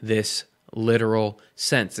this literal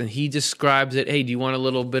sense. And he describes it, hey, do you want a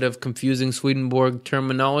little bit of confusing Swedenborg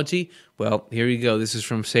terminology? Well, here you go. This is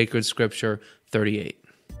from Sacred Scripture 38.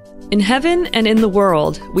 In heaven and in the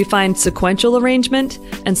world, we find sequential arrangement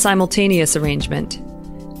and simultaneous arrangement.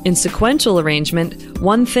 In sequential arrangement,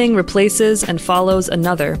 one thing replaces and follows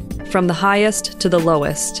another, from the highest to the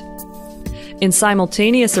lowest. In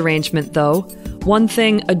simultaneous arrangement, though, one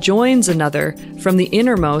thing adjoins another from the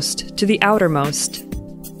innermost to the outermost.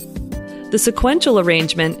 The sequential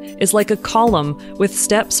arrangement is like a column with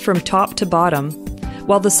steps from top to bottom,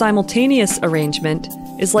 while the simultaneous arrangement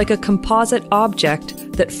is like a composite object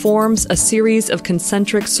that forms a series of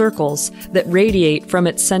concentric circles that radiate from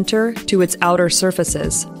its center to its outer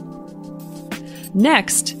surfaces.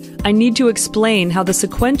 Next, I need to explain how the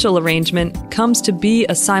sequential arrangement comes to be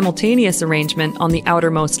a simultaneous arrangement on the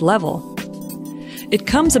outermost level. It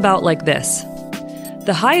comes about like this.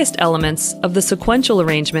 The highest elements of the sequential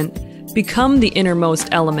arrangement become the innermost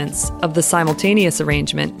elements of the simultaneous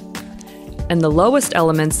arrangement, and the lowest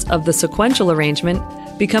elements of the sequential arrangement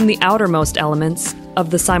become the outermost elements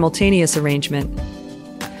of the simultaneous arrangement.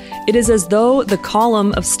 It is as though the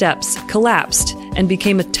column of steps collapsed and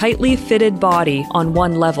became a tightly fitted body on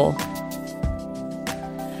one level.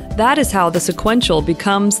 That is how the sequential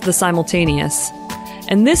becomes the simultaneous.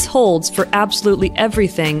 And this holds for absolutely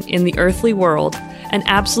everything in the earthly world and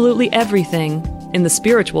absolutely everything in the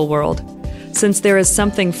spiritual world, since there is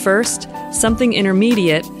something first, something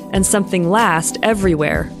intermediate, and something last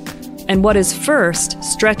everywhere. And what is first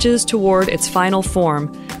stretches toward its final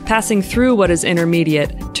form, passing through what is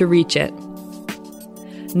intermediate to reach it.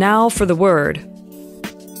 Now for the word.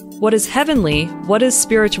 What is heavenly, what is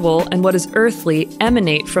spiritual, and what is earthly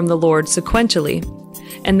emanate from the Lord sequentially,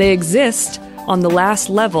 and they exist on the last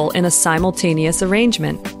level in a simultaneous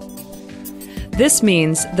arrangement. This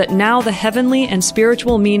means that now the heavenly and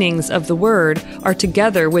spiritual meanings of the word are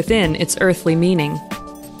together within its earthly meaning.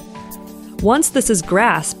 Once this is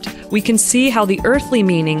grasped, we can see how the earthly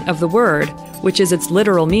meaning of the word, which is its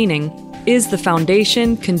literal meaning, is the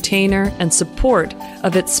foundation, container, and support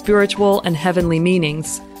of its spiritual and heavenly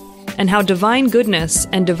meanings, and how divine goodness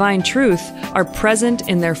and divine truth are present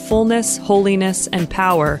in their fullness, holiness, and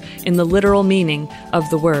power in the literal meaning of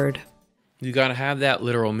the word. You got to have that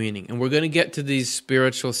literal meaning. And we're going to get to these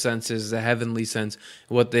spiritual senses, the heavenly sense,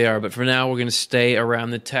 what they are. But for now, we're going to stay around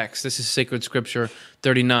the text. This is Sacred Scripture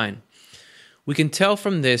 39. We can tell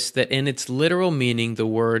from this that in its literal meaning, the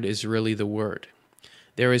word is really the word.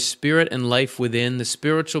 There is spirit and life within. The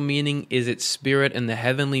spiritual meaning is its spirit, and the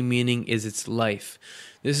heavenly meaning is its life.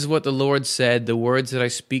 This is what the Lord said, "The words that I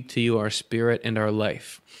speak to you are spirit and are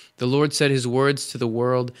life." The Lord said his words to the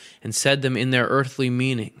world and said them in their earthly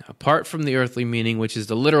meaning. Apart from the earthly meaning, which is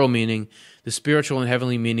the literal meaning, the spiritual and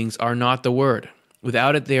heavenly meanings are not the word.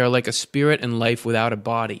 Without it, they are like a spirit and life without a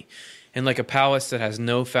body, and like a palace that has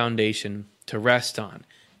no foundation to rest on.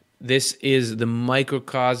 This is the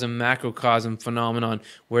microcosm, macrocosm phenomenon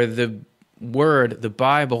where the word, the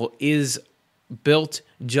Bible, is built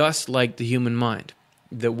just like the human mind.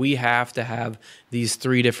 That we have to have these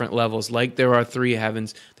three different levels. Like there are three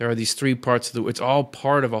heavens, there are these three parts of it's all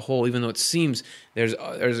part of a whole, even though it seems there's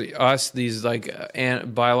us, these like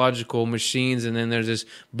biological machines, and then there's this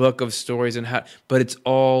book of stories, but it's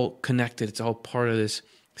all connected. It's all part of this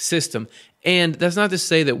system. And that's not to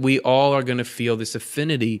say that we all are going to feel this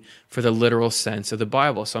affinity for the literal sense of the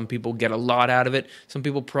Bible. Some people get a lot out of it. Some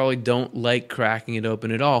people probably don't like cracking it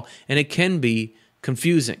open at all. And it can be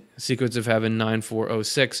confusing. Secrets of Heaven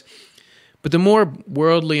 9406. But the more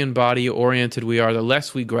worldly and body-oriented we are, the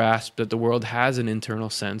less we grasp that the world has an internal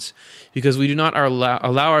sense, because we do not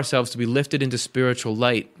allow ourselves to be lifted into spiritual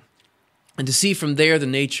light and to see from there the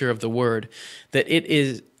nature of the word, that it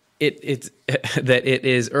is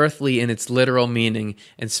earthly in its literal meaning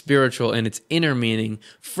and spiritual in its inner meaning.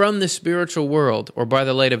 From the spiritual world, or by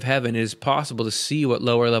the light of heaven, it is possible to see what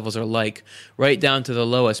lower levels are like, right down to the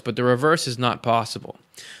lowest, but the reverse is not possible.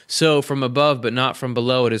 So from above, but not from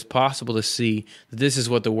below, it is possible to see that this is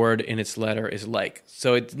what the word in its letter is like.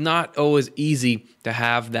 So it's not always easy to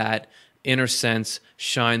have that inner sense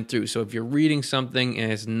shine through. So if you're reading something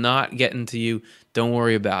and it's not getting to you, don't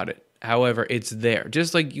worry about it. However, it's there.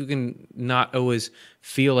 Just like you can not always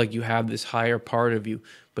feel like you have this higher part of you,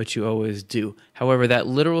 but you always do. However, that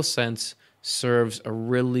literal sense serves a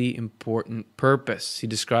really important purpose. He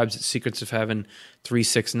describes it, Secrets of Heaven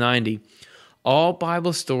 3690. All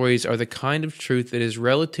Bible stories are the kind of truth that is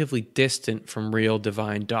relatively distant from real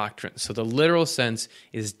divine doctrine. So the literal sense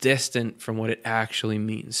is distant from what it actually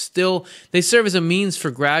means. Still, they serve as a means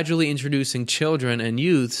for gradually introducing children and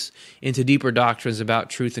youths into deeper doctrines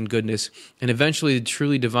about truth and goodness, and eventually the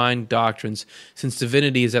truly divine doctrines, since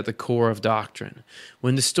divinity is at the core of doctrine.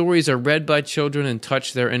 When the stories are read by children and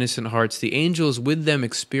touch their innocent hearts, the angels with them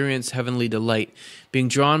experience heavenly delight, being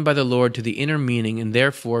drawn by the Lord to the inner meaning and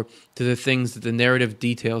therefore to the things that the narrative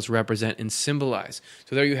details represent and symbolize.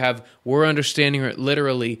 So there you have, we're understanding it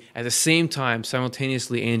literally. At the same time,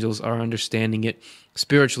 simultaneously, angels are understanding it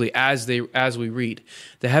spiritually as we read.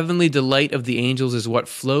 The heavenly delight of the angels is what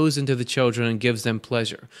flows into the children and gives them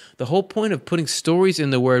pleasure. The whole point of putting stories in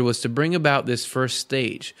the Word was to bring about this first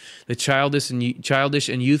stage, the childish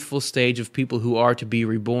and youthful stage of people who are to be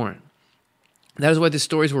reborn. That is why the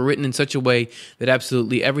stories were written in such a way that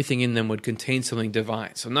absolutely everything in them would contain something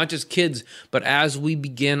divine. So not just kids, but as we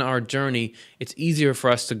begin our journey, it's easier for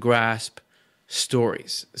us to grasp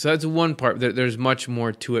stories. So that's one part. There's much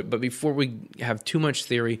more to it. But before we have too much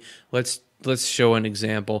theory, let's show an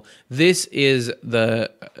example. This is the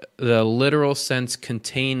literal sense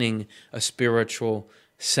containing a spiritual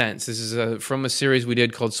sense. This is from a series we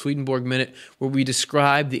did called Swedenborg Minute, where we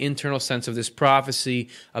describe the internal sense of this prophecy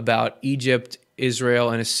about Egypt, Israel,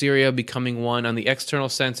 and Assyria becoming one. On the external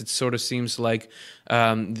sense, it sort of seems like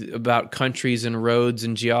about countries and roads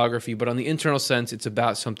and geography, but on the internal sense, it's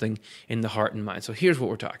about something in the heart and mind. So here's what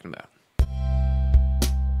we're talking about.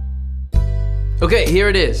 Okay, here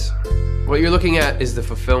it is. What you're looking at is the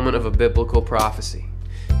fulfillment of a biblical prophecy.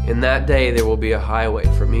 In that day there will be a highway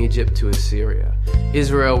from Egypt to Assyria.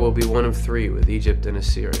 Israel will be one of three with Egypt and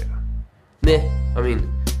Assyria.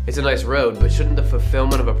 It's a nice road, but shouldn't the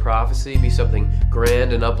fulfillment of a prophecy be something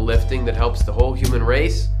grand and uplifting that helps the whole human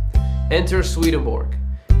race? Enter Swedenborg.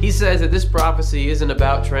 He says that this prophecy isn't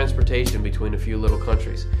about transportation between a few little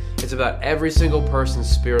countries. It's about every single person's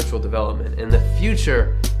spiritual development and the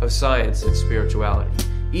future of science and spirituality.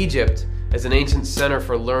 Egypt, as an ancient center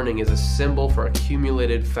for learning, is a symbol for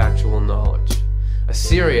accumulated factual knowledge.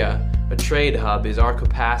 Assyria, a trade hub, is our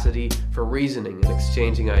capacity for reasoning and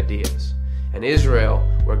exchanging ideas. And Israel,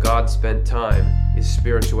 where God spent time, is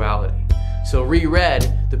spirituality. So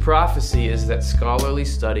reread, the prophecy is that scholarly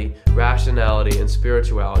study, rationality, and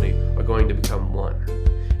spirituality are going to become one.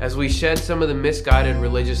 As we shed some of the misguided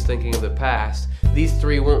religious thinking of the past, these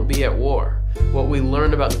three won't be at war. What we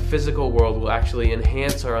learn about the physical world will actually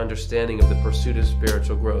enhance our understanding of the pursuit of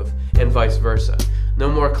spiritual growth, and vice versa.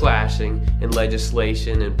 No more clashing in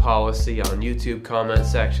legislation and policy on YouTube comment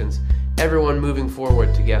sections. Everyone moving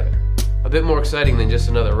forward together. A bit more exciting than just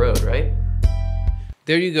another road, right?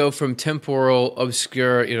 There you go, from temporal,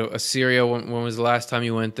 obscure, Assyria. When was the last time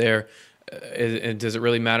you went there? And does it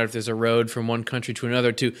really matter if there's a road from one country to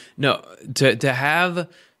another? To have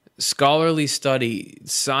scholarly study,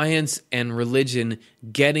 science and religion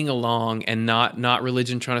getting along, and not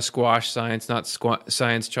religion trying to squash science, not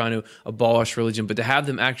science trying to abolish religion, but to have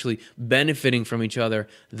them actually benefiting from each other,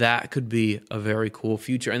 that could be a very cool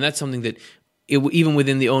future. And that's something that even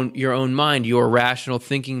within your own mind, your rational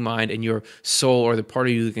thinking mind and your soul, or the part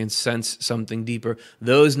of you that can sense something deeper,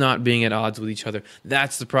 those not being at odds with each other,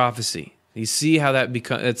 that's the prophecy. You see how that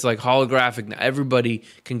becomes, it's like holographic now. Everybody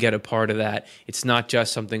can get a part of that. It's not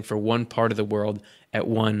just something for one part of the world at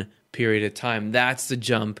one period of time. That's the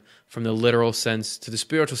jump from the literal sense to the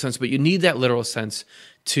spiritual sense. But you need that literal sense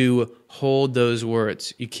to hold those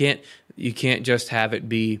words. You can't just have it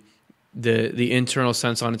be the internal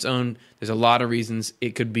sense on its own. There's a lot of reasons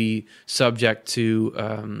it could be subject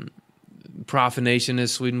to profanation,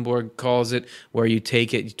 as Swedenborg calls it, where you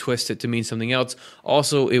take it, you twist it to mean something else.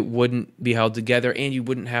 Also, it wouldn't be held together, and you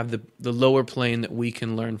wouldn't have the lower plane that we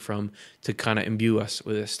can learn from to kind of imbue us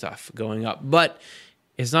with this stuff going up. But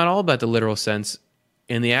it's not all about the literal sense.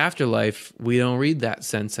 In the afterlife, we don't read that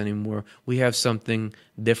sense anymore. We have something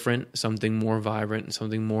different, something more vibrant,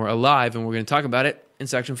 something more alive, and we're going to talk about it in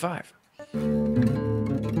section 5.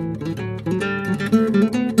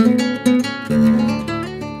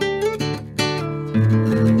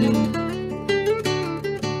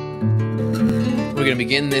 We're going to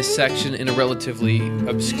begin this section in a relatively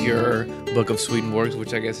obscure book of Swedenborg's,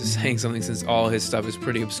 which I guess is saying something since all his stuff is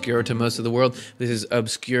pretty obscure to most of the world. This is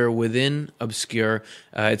obscure within obscure.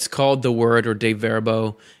 It's called The Word, or De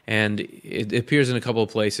Verbo, and it appears in a couple of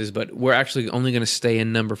places, but we're actually only going to stay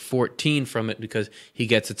in number 14 from it because he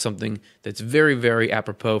gets at something that's very, very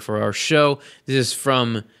apropos for our show. This is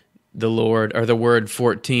from the Lord, or The Word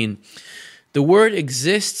 14. The Word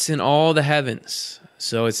exists in all the heavens.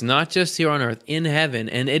 So it's not just here on earth, in heaven,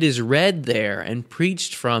 and it is read there and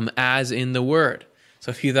preached from as in the Word. So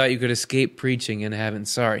if you thought you could escape preaching in heaven,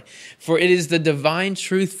 sorry. For it is the divine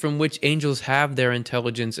truth from which angels have their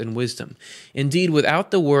intelligence and wisdom. Indeed, without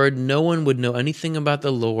the Word, no one would know anything about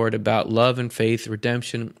the Lord, about love and faith,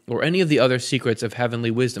 redemption, or any of the other secrets of heavenly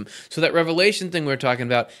wisdom. So that revelation thing we're talking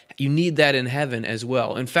about, you need that in heaven as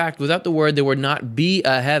well. In fact, without the Word, there would not be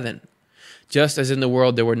a heaven. Just as in the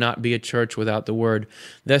world there would not be a church without the Word,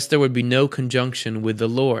 thus there would be no conjunction with the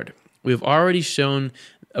Lord. We have already shown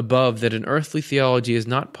above that an earthly theology is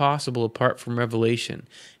not possible apart from revelation,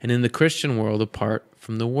 and in the Christian world apart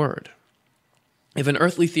from the Word. If an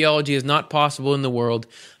earthly theology is not possible in the world,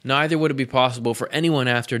 neither would it be possible for anyone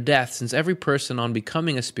after death, since every person on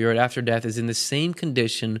becoming a spirit after death is in the same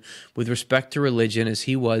condition with respect to religion as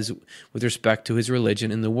he was with respect to his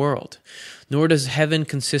religion in the world. Nor does heaven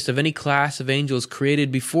consist of any class of angels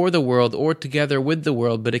created before the world or together with the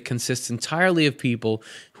world, but it consists entirely of people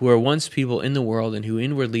who are once people in the world and who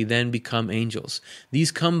inwardly then become angels.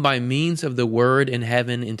 These come by means of the Word in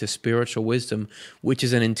heaven into spiritual wisdom, which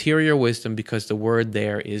is an interior wisdom because the Word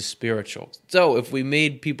there is spiritual. So if we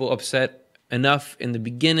made people upset enough in the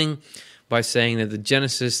beginning by saying that the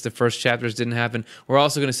Genesis, the first chapters didn't happen, we're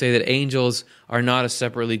also going to say that angels are not a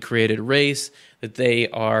separately created race, that they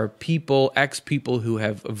are people, ex-people who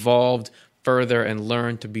have evolved further and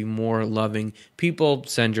learned to be more loving people.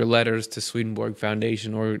 Send your letters to Swedenborg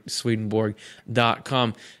Foundation or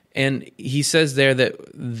Swedenborg.com. And he says there that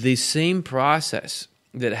the same process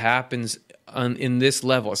that happens in this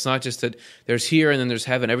level, it's not just that there's here and then there's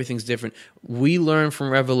heaven, everything's different. We learn from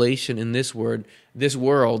revelation in this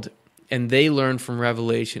world, and they learn from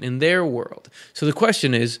revelation in their world. So the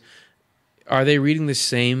question is, are they reading the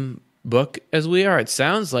same book as we are? It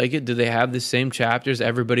sounds like it. Do they have the same chapters?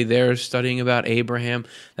 Everybody there is studying about Abraham,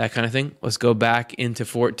 that kind of thing. Let's go back into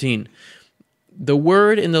 14. The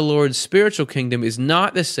Word in the Lord's spiritual kingdom is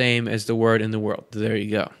not the same as the Word in the world. There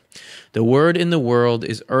you go. The Word in the world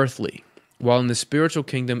is earthly, while in the spiritual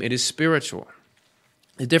kingdom it is spiritual.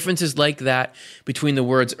 The difference is like that between the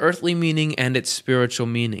word's earthly meaning and its spiritual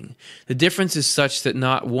meaning. The difference is such that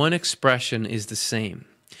not one expression is the same.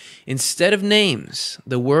 Instead of names,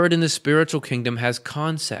 the word in the spiritual kingdom has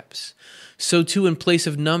concepts. So too in place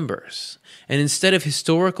of numbers. And instead of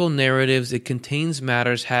historical narratives, it contains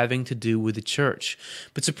matters having to do with the church.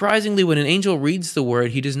 But surprisingly, when an angel reads the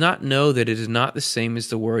word, he does not know that it is not the same as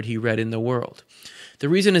the word he read in the world. The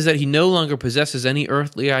reason is that he no longer possesses any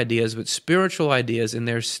earthly ideas, but spiritual ideas in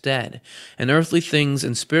their stead. And earthly things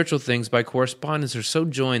and spiritual things by correspondence are so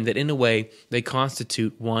joined that in a way they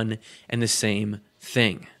constitute one and the same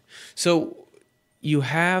thing. So you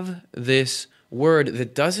have this word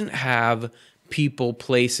that doesn't have people,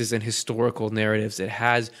 places, and historical narratives. It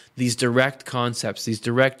has these direct concepts, these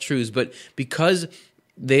direct truths, but because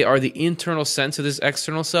they are the internal sense of this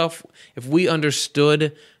external self, if we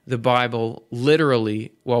understood the Bible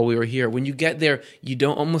literally while we were here, when you get there, you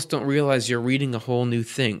almost don't realize you're reading a whole new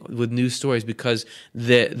thing with new stories, because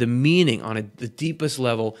the meaning on the deepest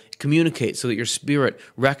level communicates so that your spirit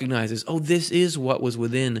recognizes, oh, this is what was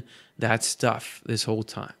within that stuff this whole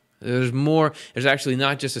time. There's more. There's actually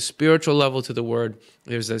not just a spiritual level to the word.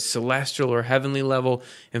 There's a celestial or heavenly level.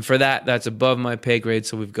 And for that, that's above my pay grade.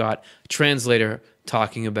 So we've got a translator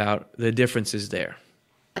talking about the differences there.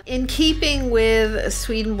 In keeping with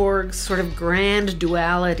Swedenborg's sort of grand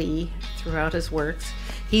duality throughout his works,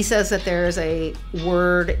 he says that there is a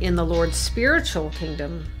word in the Lord's spiritual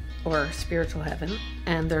kingdom, or spiritual heaven,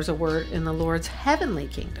 and there's a word in the Lord's heavenly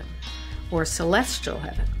kingdom, or celestial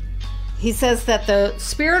heaven. He says that the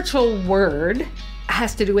spiritual word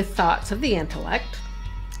has to do with thoughts of the intellect,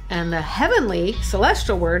 and the heavenly,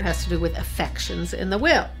 celestial word has to do with affections in the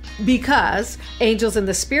will. Because angels in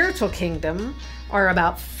the spiritual kingdom are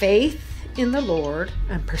about faith in the Lord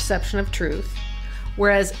and perception of truth,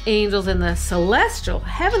 whereas angels in the celestial,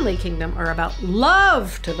 heavenly kingdom are about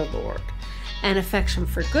love to the Lord and affection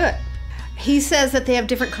for good. He says that they have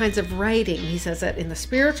different kinds of writing. He says that in the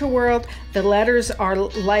spiritual world, the letters are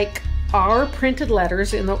like our printed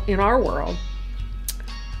letters in our world,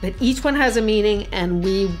 that each one has a meaning and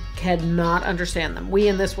we cannot understand them. We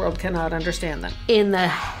in this world cannot understand them. In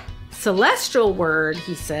the celestial word,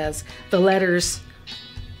 he says, the letters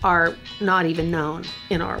are not even known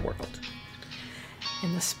in our world.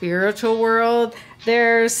 In the spiritual world,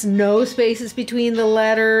 there's no spaces between the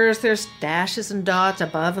letters. There's dashes and dots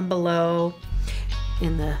above and below.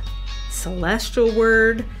 In the celestial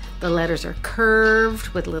word, the letters are curved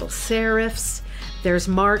with little serifs. There's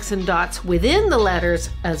marks and dots within the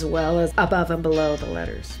letters as well as above and below the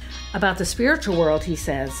letters. About the spiritual world, he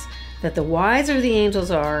says that the wiser the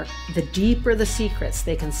angels are, the deeper the secrets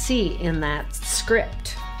they can see in that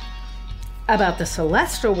script. About the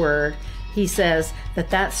celestial word, he says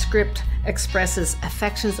that script expresses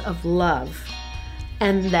affections of love,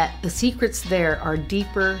 and that the secrets there are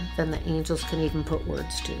deeper than the angels can even put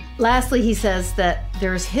words to. Lastly, he says that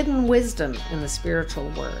there's hidden wisdom in the spiritual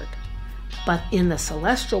word, but in the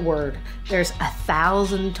celestial word, there's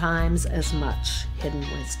 1,000 times as much hidden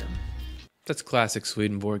wisdom. That's classic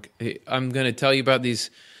Swedenborg. I'm going to tell you about these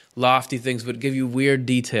lofty things, but give you weird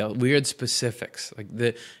detail, weird specifics.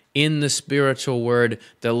 Like in the spiritual word,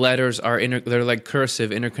 the letters they're like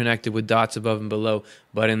cursive, interconnected with dots above and below.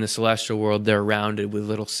 But in the celestial world, they're rounded with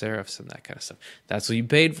little serifs and that kind of stuff. That's what you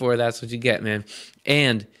paid for. That's what you get, man.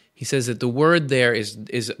 And he says that the word there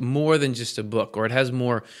is more than just a book, or it has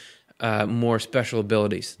more special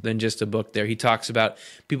abilities than just a book there. He talks about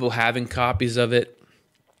people having copies of it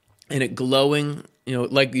and it glowing,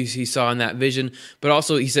 like he saw in that vision. But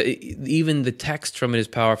also, he said even the text from it is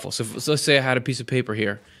powerful. So let's say I had a piece of paper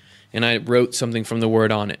here and I wrote something from the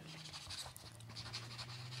word on it.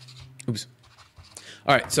 Oops.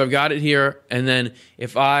 All right, so I've got it here, and then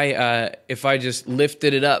if I just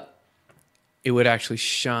lifted it up, it would actually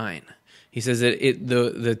shine. He says that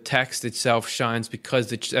the text itself shines because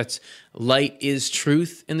that's light is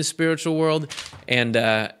truth in the spiritual world,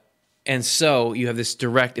 and so you have this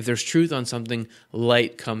direct. If there's truth on something,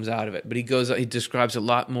 light comes out of it. But he describes a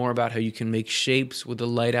lot more about how you can make shapes with the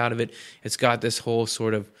light out of it. It's got this whole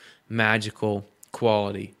sort of magical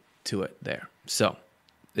quality to it there. So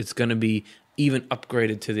it's going to be even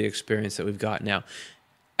upgraded to the experience that we've got now.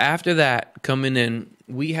 After that, coming in,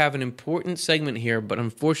 we have an important segment here, but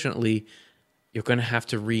unfortunately, you're going to have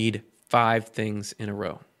to read 5 things in a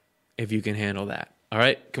row if you can handle that. All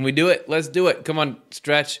right? Can we do it? Let's do it. Come on,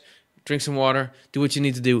 stretch, drink some water, do what you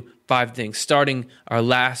need to do. 5 things, starting our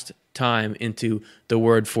last time into the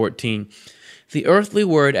word 14. The earthly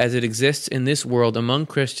word as it exists in this world among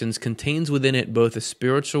Christians contains within it both a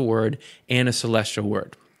spiritual word and a celestial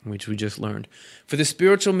word, which we just learned. For the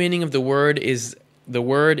spiritual meaning of the word is the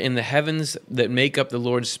word in the heavens that make up the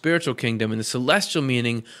Lord's spiritual kingdom, and the celestial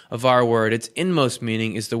meaning of our word, its inmost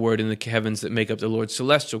meaning, is the word in the heavens that make up the Lord's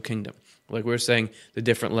celestial kingdom. Like we're saying, the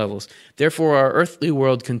different levels. Therefore, our earthly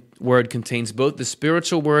word contains both the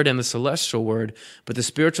spiritual word and the celestial word, but the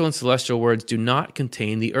spiritual and celestial words do not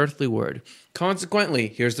contain the earthly word. Consequently,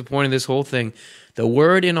 here's the point of this whole thing. The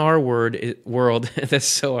word in our world, that's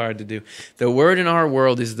so hard to do. The word in our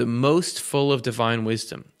world is the most full of divine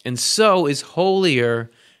wisdom, and so is holier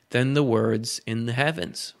than the words in the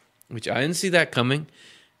heavens, which I didn't see that coming.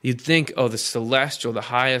 You'd think, oh, the celestial, the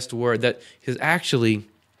highest word, that is actually...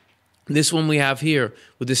 This one we have here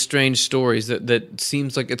with the strange stories that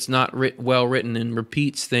seems like it's not well written and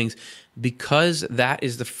repeats things, because that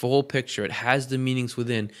is the full picture. It has the meanings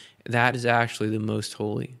within. That is actually the most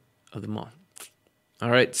holy of them all. All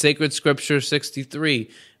right, Sacred Scripture 63.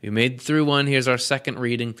 We made through one. Here's our second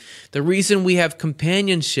reading. The reason we have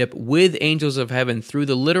companionship with angels of heaven through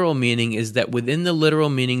the literal meaning is that within the literal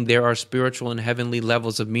meaning there are spiritual and heavenly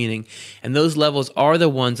levels of meaning, and those levels are the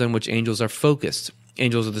ones on which angels are focused.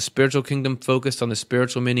 Angels of the spiritual kingdom focused on the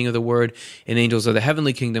spiritual meaning of the word, and angels of the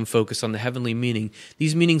heavenly kingdom focused on the heavenly meaning.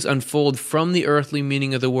 These meanings unfold from the earthly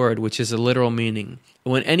meaning of the word, which is the literal meaning.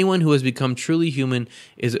 When anyone who has become truly human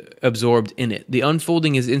is absorbed in it, the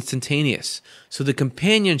unfolding is instantaneous. So the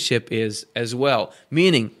companionship is as well.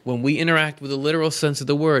 Meaning, when we interact with the literal sense of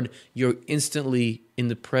the word, you're instantly in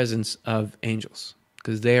the presence of angels,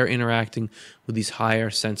 because they are interacting with these higher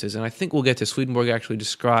senses. And I think we'll get to Swedenborg actually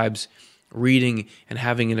describes reading and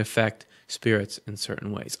having an effect spirits in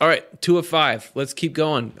certain ways. All right, 2 of 5. Let's keep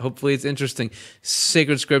going. Hopefully it's interesting.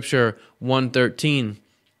 Sacred Scripture 1:13.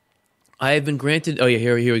 I have been granted,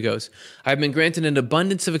 here he goes. I have been granted an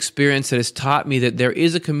abundance of experience that has taught me that there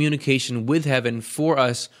is a communication with heaven for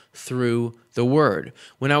us through the Word.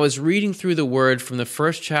 When I was reading through the Word from the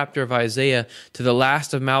first chapter of Isaiah to the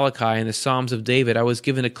last of Malachi and the Psalms of David, I was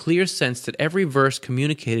given a clear sense that every verse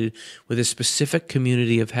communicated with a specific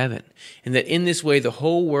community of heaven, and that in this way the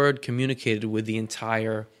whole Word communicated with the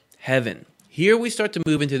entire heaven. Here we start to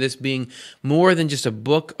move into this being more than just a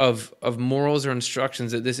book of morals or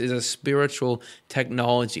instructions, that this is a spiritual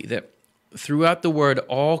technology, that throughout the Word,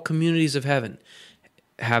 all communities of heaven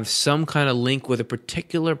have some kind of link with a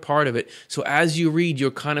particular part of it. So as you read,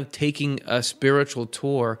 you're kind of taking a spiritual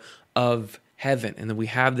tour of heaven, and then we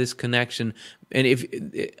have this connection. And if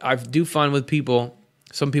I do find with people,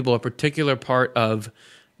 some people, a particular part of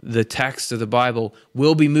the text of the Bible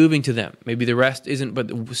will be moving to them. Maybe the rest isn't,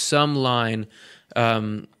 but some line,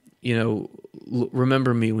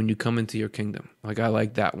 remember me when you come into your kingdom. Like, I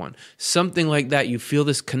like that one. Something like that. You feel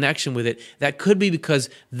this connection with it. That could be because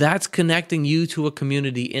that's connecting you to a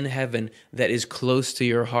community in heaven that is close to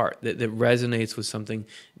your heart, that resonates with something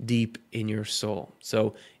deep in your soul.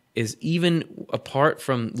 So is even apart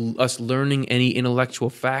from us learning any intellectual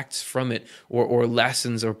facts from it or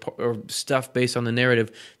lessons or stuff based on the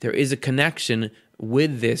narrative, there is a connection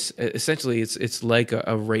with this. Essentially, it's like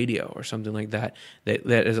a radio or something like that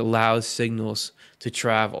allows signals to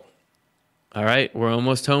travel. All right, we're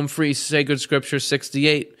almost home free. Sacred Scripture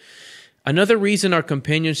 68. Another reason our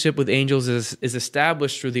companionship with angels is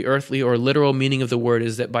established through the earthly or literal meaning of the word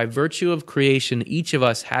is that by virtue of creation, each of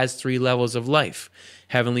us has 3 levels of life: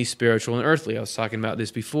 heavenly, spiritual, and earthly. I was talking about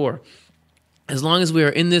this before. As long as we are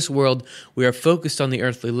in this world, we are focused on the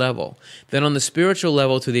earthly level. Then on the spiritual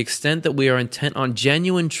level, to the extent that we are intent on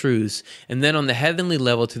genuine truths, and then on the heavenly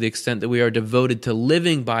level, to the extent that we are devoted to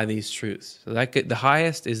living by these truths. So the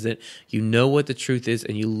highest is that you know what the truth is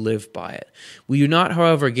and you live by it. We do not,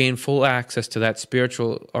 however, gain full access to that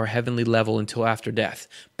spiritual or heavenly level until after death.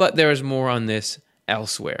 But there is more on this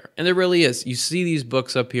elsewhere. And there really is. You see these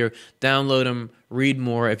books up here. Download them. Read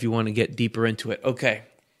more if you want to get deeper into it. Okay.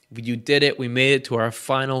 You did it. We made it to our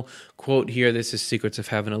final quote here. This is Secrets of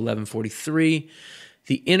Heaven 1143.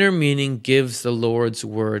 The inner meaning gives the Lord's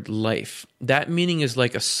word life. That meaning is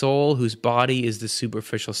like a soul whose body is the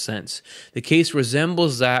superficial sense. The case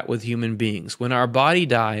resembles that with human beings. When our body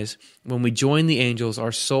dies, when we join the angels,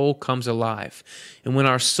 our soul comes alive. And when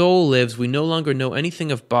our soul lives, we no longer know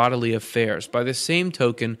anything of bodily affairs. By the same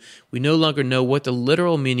token, we no longer know what the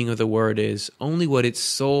literal meaning of the word is, only what its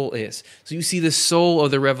soul is. So you see the soul of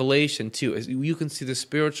the revelation too. As you can see the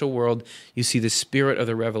spiritual world, you see the spirit of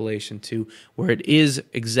the revelation too, where it is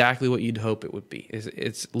exactly what you'd hope it would be.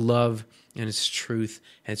 It's love and it's truth,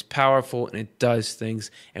 and it's powerful, and it does things.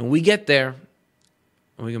 And we get there,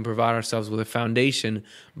 and we can provide ourselves with a foundation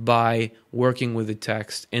by working with the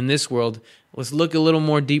text. In this world, let's look a little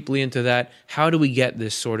more deeply into that. How do we get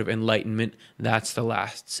this sort of enlightenment? That's the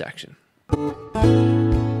last section.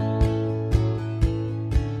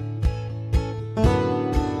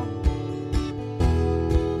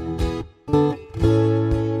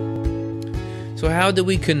 how do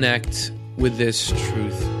we connect with this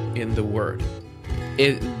truth in the Word?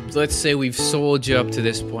 Let's say we've sold you up to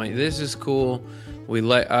this point. This is cool.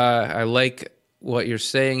 I like what you're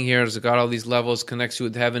saying here. It's got all these levels, connects you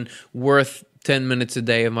with heaven, worth 10 minutes a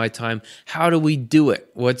day of my time. How do we do it?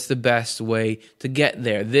 What's the best way to get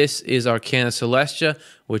there? This is Arcana Celestia,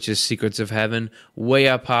 which is Secrets of Heaven, way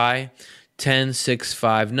up high.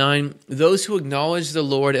 10:659. Those who acknowledge the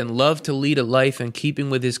Lord and love to lead a life in keeping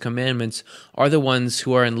with his commandments are the ones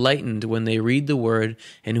who are enlightened when they read the word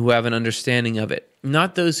and who have an understanding of it,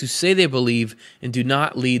 not those who say they believe and do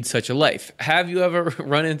not lead such a life. Have you ever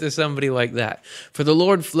run into somebody like that? For the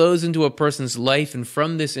Lord flows into a person's life and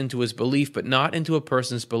from this into his belief, but not into a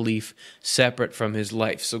person's belief separate from his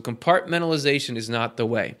life. So compartmentalization is not the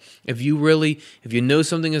way. If you know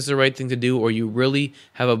something is the right thing to do, or you really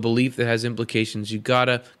have a belief that has implications, you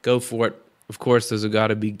gotta go for it. Of course, those have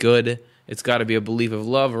gotta be good. It's gotta be a belief of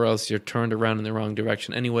love, or else you're turned around in the wrong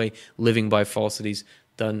direction. Anyway, living by falsities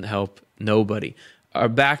doesn't help nobody.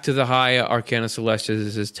 Back to the high Arcana Celestia.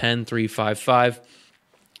 This is 10:355.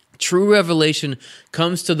 True revelation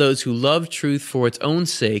comes to those who love truth for its own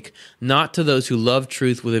sake, not to those who love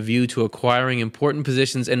truth with a view to acquiring important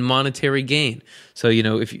positions and monetary gain. So,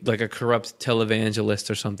 if you, like a corrupt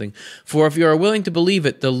televangelist or something. For if you are willing to believe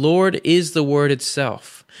it, the Lord is the word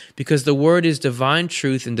itself, because the word is divine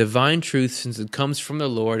truth, and divine truth, since it comes from the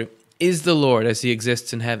Lord, is the Lord as he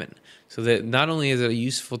exists in heaven. So that not only is it a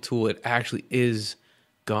useful tool, it actually is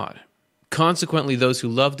God. Consequently, those who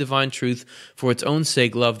love divine truth for its own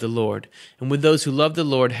sake love the Lord. And with those who love the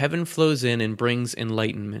Lord, heaven flows in and brings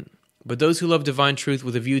enlightenment. But those who love divine truth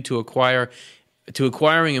with a view to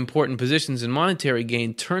acquiring important positions and monetary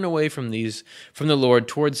gain turn away from the Lord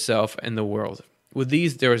towards self and the world. With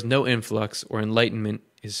these, there is no influx or enlightenment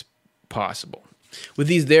is possible. With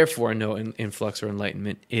these, therefore, no influx or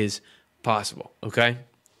enlightenment is possible. Okay?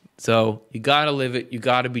 So you got to live it. You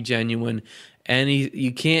got to be genuine. And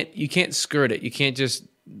you can't skirt it. You can't just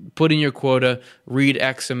put in your quota, read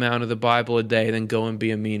X amount of the Bible a day, then go and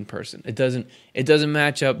be a mean person. It doesn't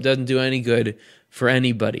match up, doesn't do any good for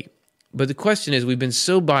anybody. But the question is, we've been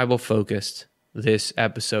so Bible focused this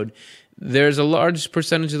episode. There's a large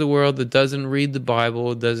percentage of the world that doesn't read the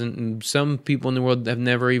Bible, some people in the world have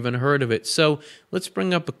never even heard of it. So let's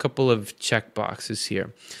bring up a couple of check boxes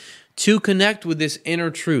here. To connect with this inner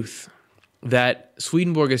truth that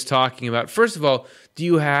Swedenborg is talking about, first of all, do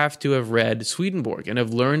you have to have read Swedenborg and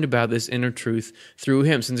have learned about this inner truth through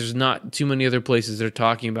him, since there's not too many other places that are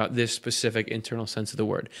talking about this specific internal sense of the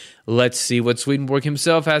word? Let's see what Swedenborg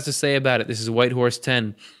himself has to say about it. This is White Horse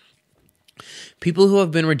 10. People who have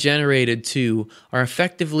been regenerated too are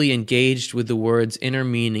effectively engaged with the word's inner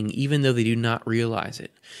meaning, even though they do not realize it,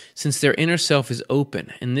 since their inner self is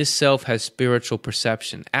open, and this self has spiritual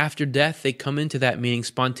perception. After death, they come into that meaning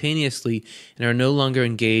spontaneously and are no longer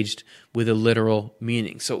engaged with a literal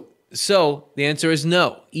meaning. So the answer is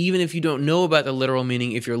no. Even if you don't know about the literal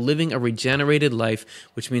meaning, if you're living a regenerated life,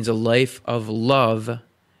 which means a life of love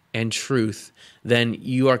and truth, then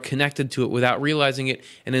you are connected to it without realizing it,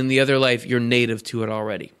 and in the other life, you're native to it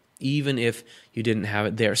already, even if you didn't have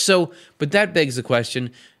it there. So, but that begs the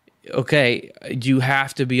question, okay, do you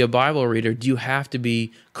have to be a Bible reader? Do you have to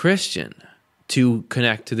be Christian to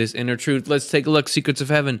connect to this inner truth? Let's take a look. Secrets of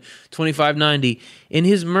Heaven, 2590. In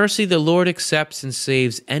his mercy, the Lord accepts and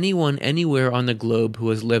saves anyone anywhere on the globe who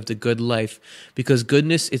has lived a good life, because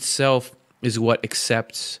goodness itself is what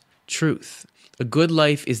accepts truth. A good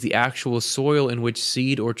life is the actual soil in which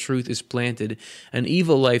seed or truth is planted. An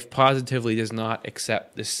evil life positively does not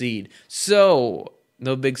accept the seed. So,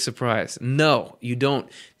 no big surprise. No, you don't.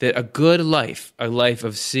 That a good life, a life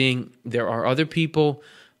of seeing there are other people.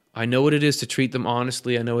 I know what it is to treat them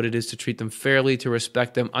honestly. I know what it is to treat them fairly, to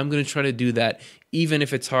respect them. I'm going to try to do that, even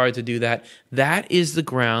if it's hard to do that. That is the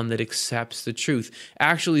ground that accepts the truth.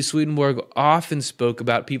 Actually, Swedenborg often spoke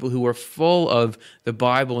about people who were full of the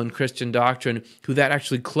Bible and Christian doctrine, who that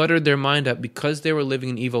actually cluttered their mind up because they were living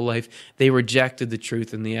an evil life. They rejected the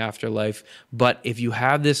truth in the afterlife. But if you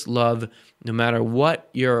have this love, no matter what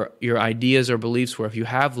your ideas or beliefs were, if you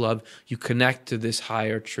have love, you connect to this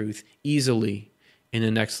higher truth easily in the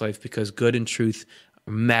next life, because good and truth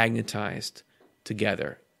are magnetized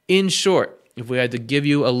together. In short, if we had to give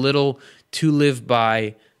you a little to live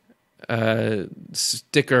by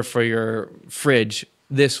sticker for your fridge,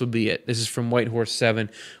 this would be it. This is from White Horse 7.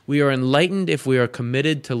 We are enlightened if we are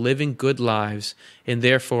committed to living good lives and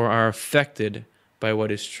therefore are affected by what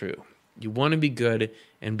is true. You want to be good,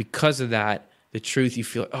 and because of that, the truth, you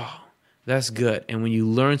feel, oh, that's good. And when you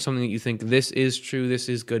learn something that you think, this is true, this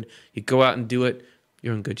is good, you go out and do it,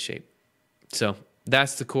 you're in good shape. So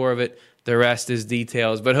that's the core of it. The rest is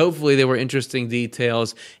details. But hopefully they were interesting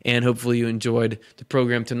details, and hopefully you enjoyed the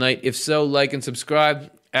program tonight. If so, like and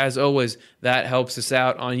subscribe. As always, that helps us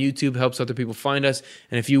out on YouTube, helps other people find us.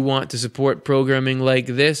 And if you want to support programming like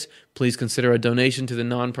this, please consider a donation to the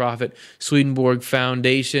nonprofit Swedenborg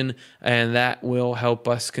Foundation, and that will help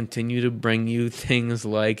us continue to bring you things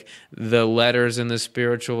like the letters and the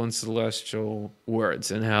spiritual and celestial words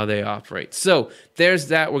and how they operate. So there's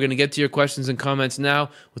that. We're going to get to your questions and comments now.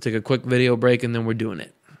 We'll take a quick video break, and then we're doing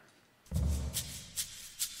it.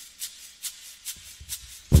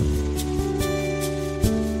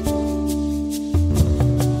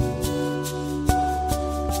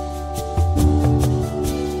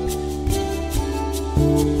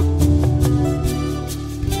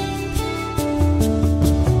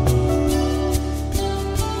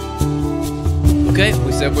 Okay,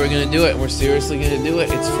 we said we're going to do it. We're seriously going to do it.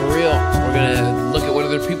 It's for real. We're going to look at what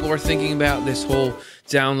other people are thinking about this whole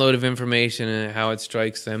download of information and how it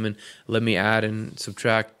strikes them, and let me add and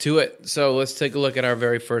subtract to it. So let's take a look at our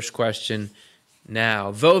very first question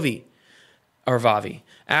now. Vavi,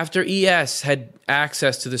 after ES had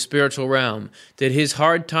access to the spiritual realm, did his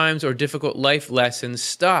hard times or difficult life lessons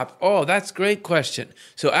stop? Oh, that's a great question.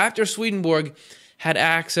 So after Swedenborg had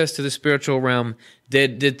access to the spiritual realm,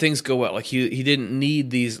 did things go well? Like he didn't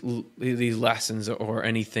need these lessons or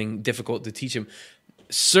anything difficult to teach him.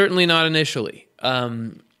 Certainly not initially.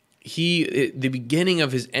 The beginning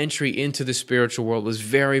of his entry into the spiritual world was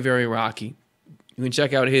very, very rocky. You can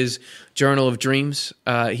check out his Journal of Dreams.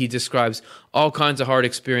 He describes all kinds of hard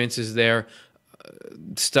experiences there,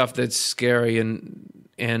 stuff that's scary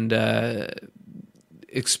and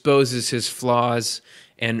exposes his flaws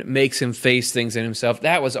and makes him face things in himself.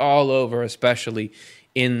 That was all over, especially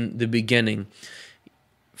in the beginning.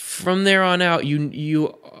 From there on out,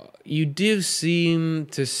 you do seem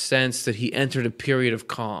to sense that he entered a period of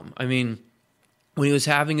calm. I mean, when he was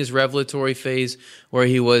having his revelatory phase, where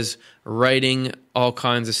he was writing all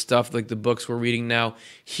kinds of stuff like the books we're reading now,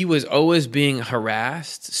 he was always being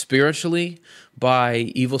harassed spiritually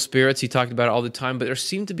by evil spirits. He talked about it all the time, but there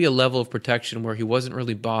seemed to be a level of protection where he wasn't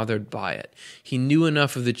really bothered by it. He knew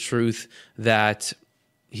enough of the truth that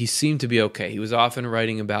he seemed to be okay. He was often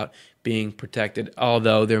writing about being protected,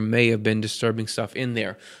 although there may have been disturbing stuff in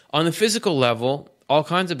there. On the physical level, all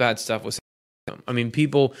kinds of bad stuff was happening. I mean,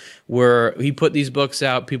 he put these books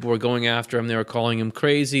out, people were going after him, they were calling him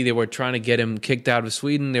crazy, they were trying to get him kicked out of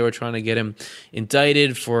Sweden, they were trying to get him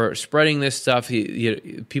indicted for spreading this stuff,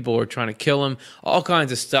 people were trying to kill him, all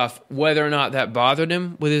kinds of stuff. Whether or not that bothered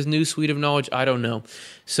him with his new suite of knowledge, I don't know.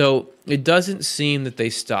 So it doesn't seem that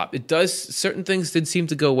they stopped. Certain things did seem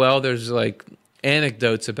to go well. There's like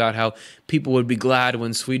anecdotes about how people would be glad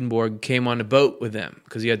when Swedenborg came on a boat with them,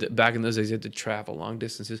 because back in those days he had to travel long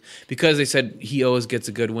distances, because they said he always gets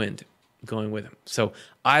a good wind going with him. So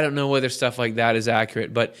I don't know whether stuff like that is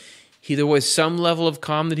accurate, but there was some level of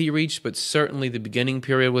calm that he reached, but certainly the beginning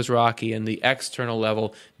period was rocky, and the external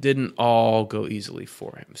level didn't all go easily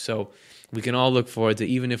for him. So we can all look forward to,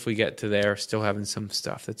 even if we get to there, still having some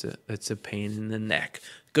stuff that's a pain in the neck.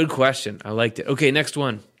 Good question. I liked it. Okay, next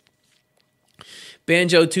one.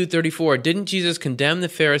 Banjo 234, didn't Jesus condemn the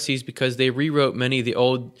Pharisees because they rewrote many of the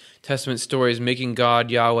Old Testament stories, making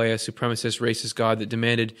God, Yahweh, a supremacist, racist God that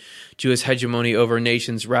demanded Jewish hegemony over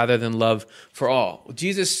nations rather than love for all?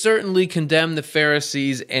 Jesus certainly condemned the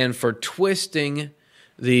Pharisees and for twisting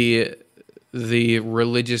the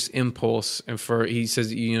religious impulse, and he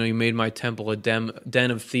says, you made my temple a den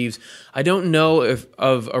of thieves. I don't know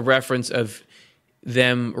of a reference of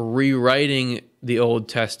them rewriting the Old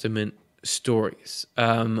Testament stories.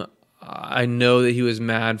 I know that he was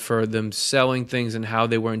mad for them selling things and how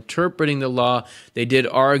they were interpreting the law. They did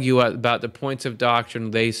argue about the points of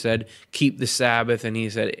doctrine. They said, keep the Sabbath. And he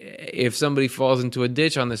said, if somebody falls into a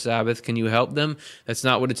ditch on the Sabbath, can you help them? That's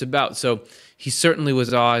not what it's about. So he certainly was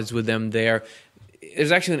at odds with them there.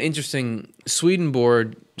 There's actually an interesting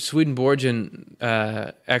Swedenborgian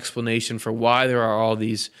explanation for why there are all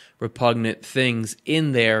these repugnant things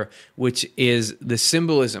in there, which is the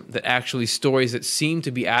symbolism that actually stories that seem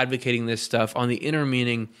to be advocating this stuff on the inner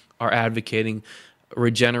meaning are advocating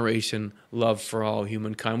regeneration, love for all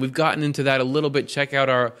humankind. We've gotten into that a little bit. Check out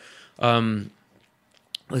our,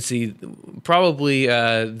 probably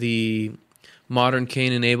the Modern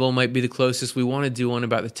Cain and Abel might be the closest. We want to do one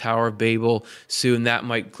about the Tower of Babel soon. That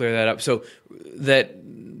might clear that up. So that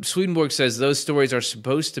Swedenborg says those stories are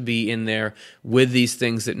supposed to be in there with these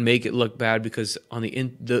things that make it look bad, because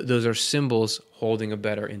those are symbols holding a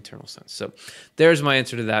better internal sense. So there's my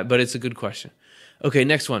answer to that, but it's a good question. Okay,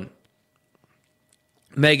 next one.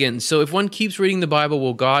 Megan, so if one keeps reading the Bible,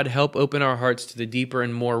 will God help open our hearts to the deeper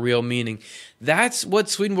and more real meaning? That's what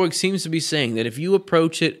Swedenborg seems to be saying, that if you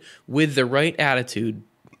approach it with the right attitude,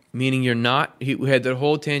 meaning you're not, he had the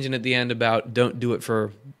whole tangent at the end about don't do it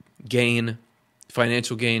for gain,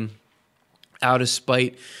 financial gain, out of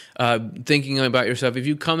spite, thinking about yourself. If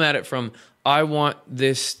you come at it from, I want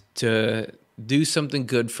this to do something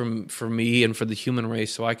good for me and for the human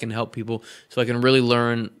race so I can help people, so I can really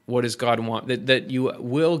learn what does God want, that you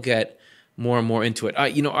will get more and more into it.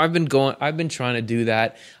 I've been trying to do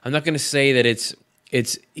that. I'm not going to say that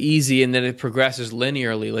it's easy and that it progresses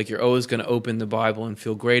linearly, like you're always going to open the Bible and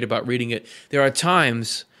feel great about reading it. There are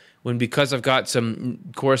times when, because I've got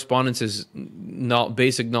some correspondences,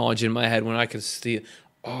 basic knowledge in my head, when I can see,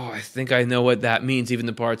 I think I know what that means, even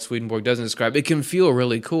the part Swedenborg doesn't describe. It can feel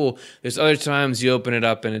really cool. There's other times you open it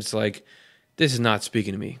up and it's like, this is not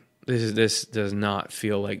speaking to me. This does not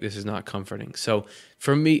feel like, this is not comforting. So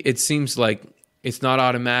for me, it seems like it's not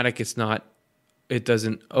automatic. It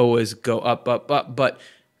doesn't always go up, but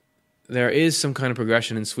there is some kind of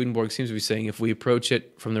progression, and Swedenborg seems to be saying if we approach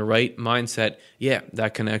it from the right mindset,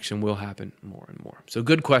 that connection will happen more and more. So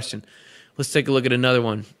good question. Let's take a look at another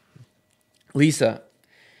one. Lisa,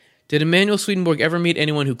 did Emanuel Swedenborg ever meet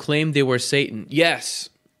anyone who claimed they were Satan? Yes,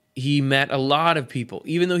 he met a lot of people,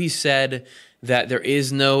 even though he said that there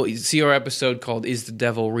is no, see our episode called Is the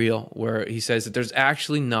Devil Real?, where he says that there's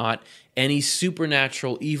actually not any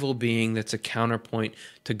supernatural evil being that's a counterpoint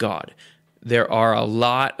to God. There are a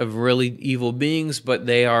lot of really evil beings, but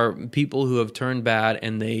they are people who have turned bad,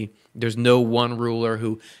 and there's no one ruler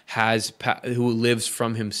who lives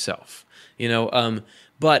from himself.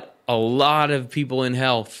 But a lot of people in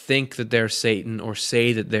hell think that they're Satan or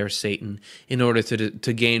say that they're Satan in order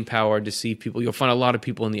to gain power, deceive people. You'll find a lot of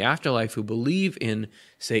people in the afterlife who believe in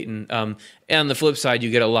Satan. And on the flip side, you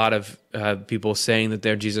get a lot of people saying that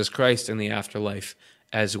they're Jesus Christ in the afterlife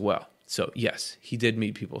as well. So yes, he did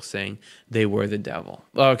meet people saying they were the devil.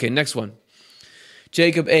 Okay, next one.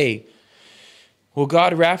 Jacob A. Will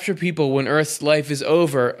God rapture people when Earth's life is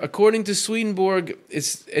over? According to Swedenborg,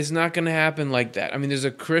 it's not going to happen like that. I mean, there's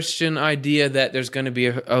a Christian idea that there's going to be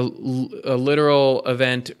a literal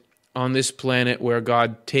event on this planet where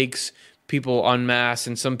God takes people en masse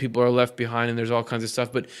and some people are left behind and there's all kinds of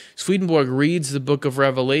stuff. But Swedenborg reads the book of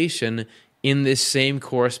Revelation in this same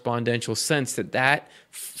correspondential sense, that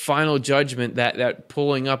final judgment, that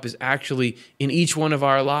pulling up is actually in each one of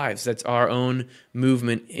our lives. That's our own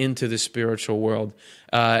movement into the spiritual world.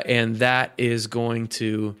 And that is going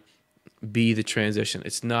to be the transition.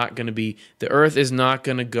 It's not going to be, the earth is not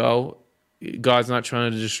going to go. God's not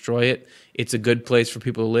trying to destroy it. It's a good place for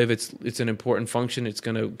people to live. It's an important function. It's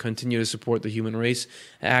going to continue to support the human race.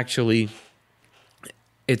 Actually,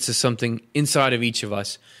 it's something inside of each of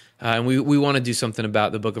us. And we want to do something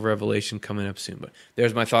about the book of Revelation coming up soon. But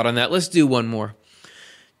there's my thought on that. Let's do one more.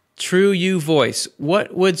 True You Voice.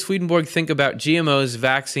 What would Swedenborg think about GMOs,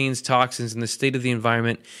 vaccines, toxins, and the state of the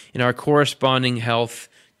environment in our corresponding health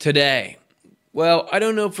today? Well, I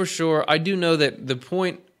don't know for sure. I do know that the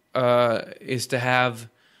point is to have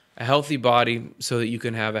a healthy body so that you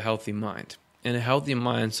can have a healthy mind. And a healthy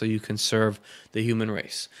mind so you can serve the human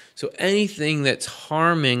race. So anything that's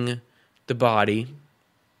harming the body...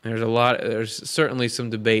 There's certainly some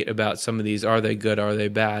debate about some of these. Are they good? Are they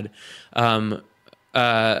bad? But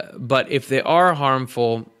if they are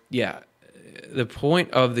harmful, the point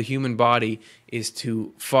of the human body is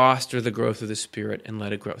to foster the growth of the spirit and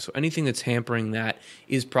let it grow. So anything that's hampering that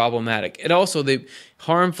is problematic. And also, the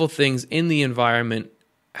harmful things in the environment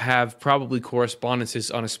have probably correspondences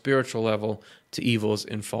on a spiritual level to evils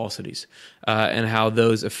and falsities, and how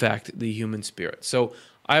those affect the human spirit. So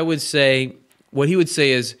I would say... what he would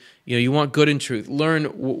say is, you want good and truth. Learn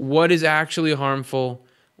what is actually harmful,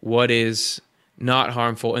 what is not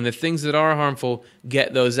harmful, and the things that are harmful,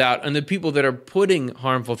 get those out. And the people that are putting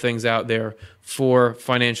harmful things out there for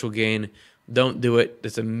financial gain, don't do it.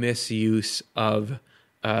 It's a misuse of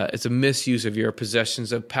your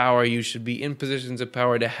possessions of power. You should be in positions of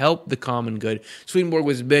power to help the common good. Swedenborg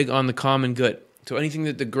was big on the common good. So anything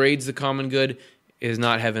that degrades the common good is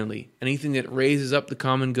not heavenly. Anything that raises up the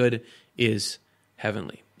common good is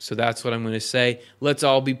heavenly. So that's what I'm going to say. Let's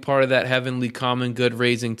all be part of that heavenly common good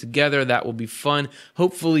raising together. That will be fun.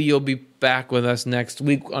 Hopefully you'll be back with us next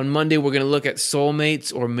week. On Monday, we're going to look at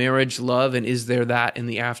soulmates or marriage, love, and is there that in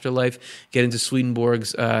the afterlife? Get into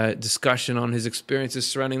Swedenborg's discussion on his experiences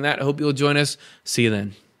surrounding that. I hope you'll join us. See you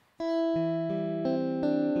then.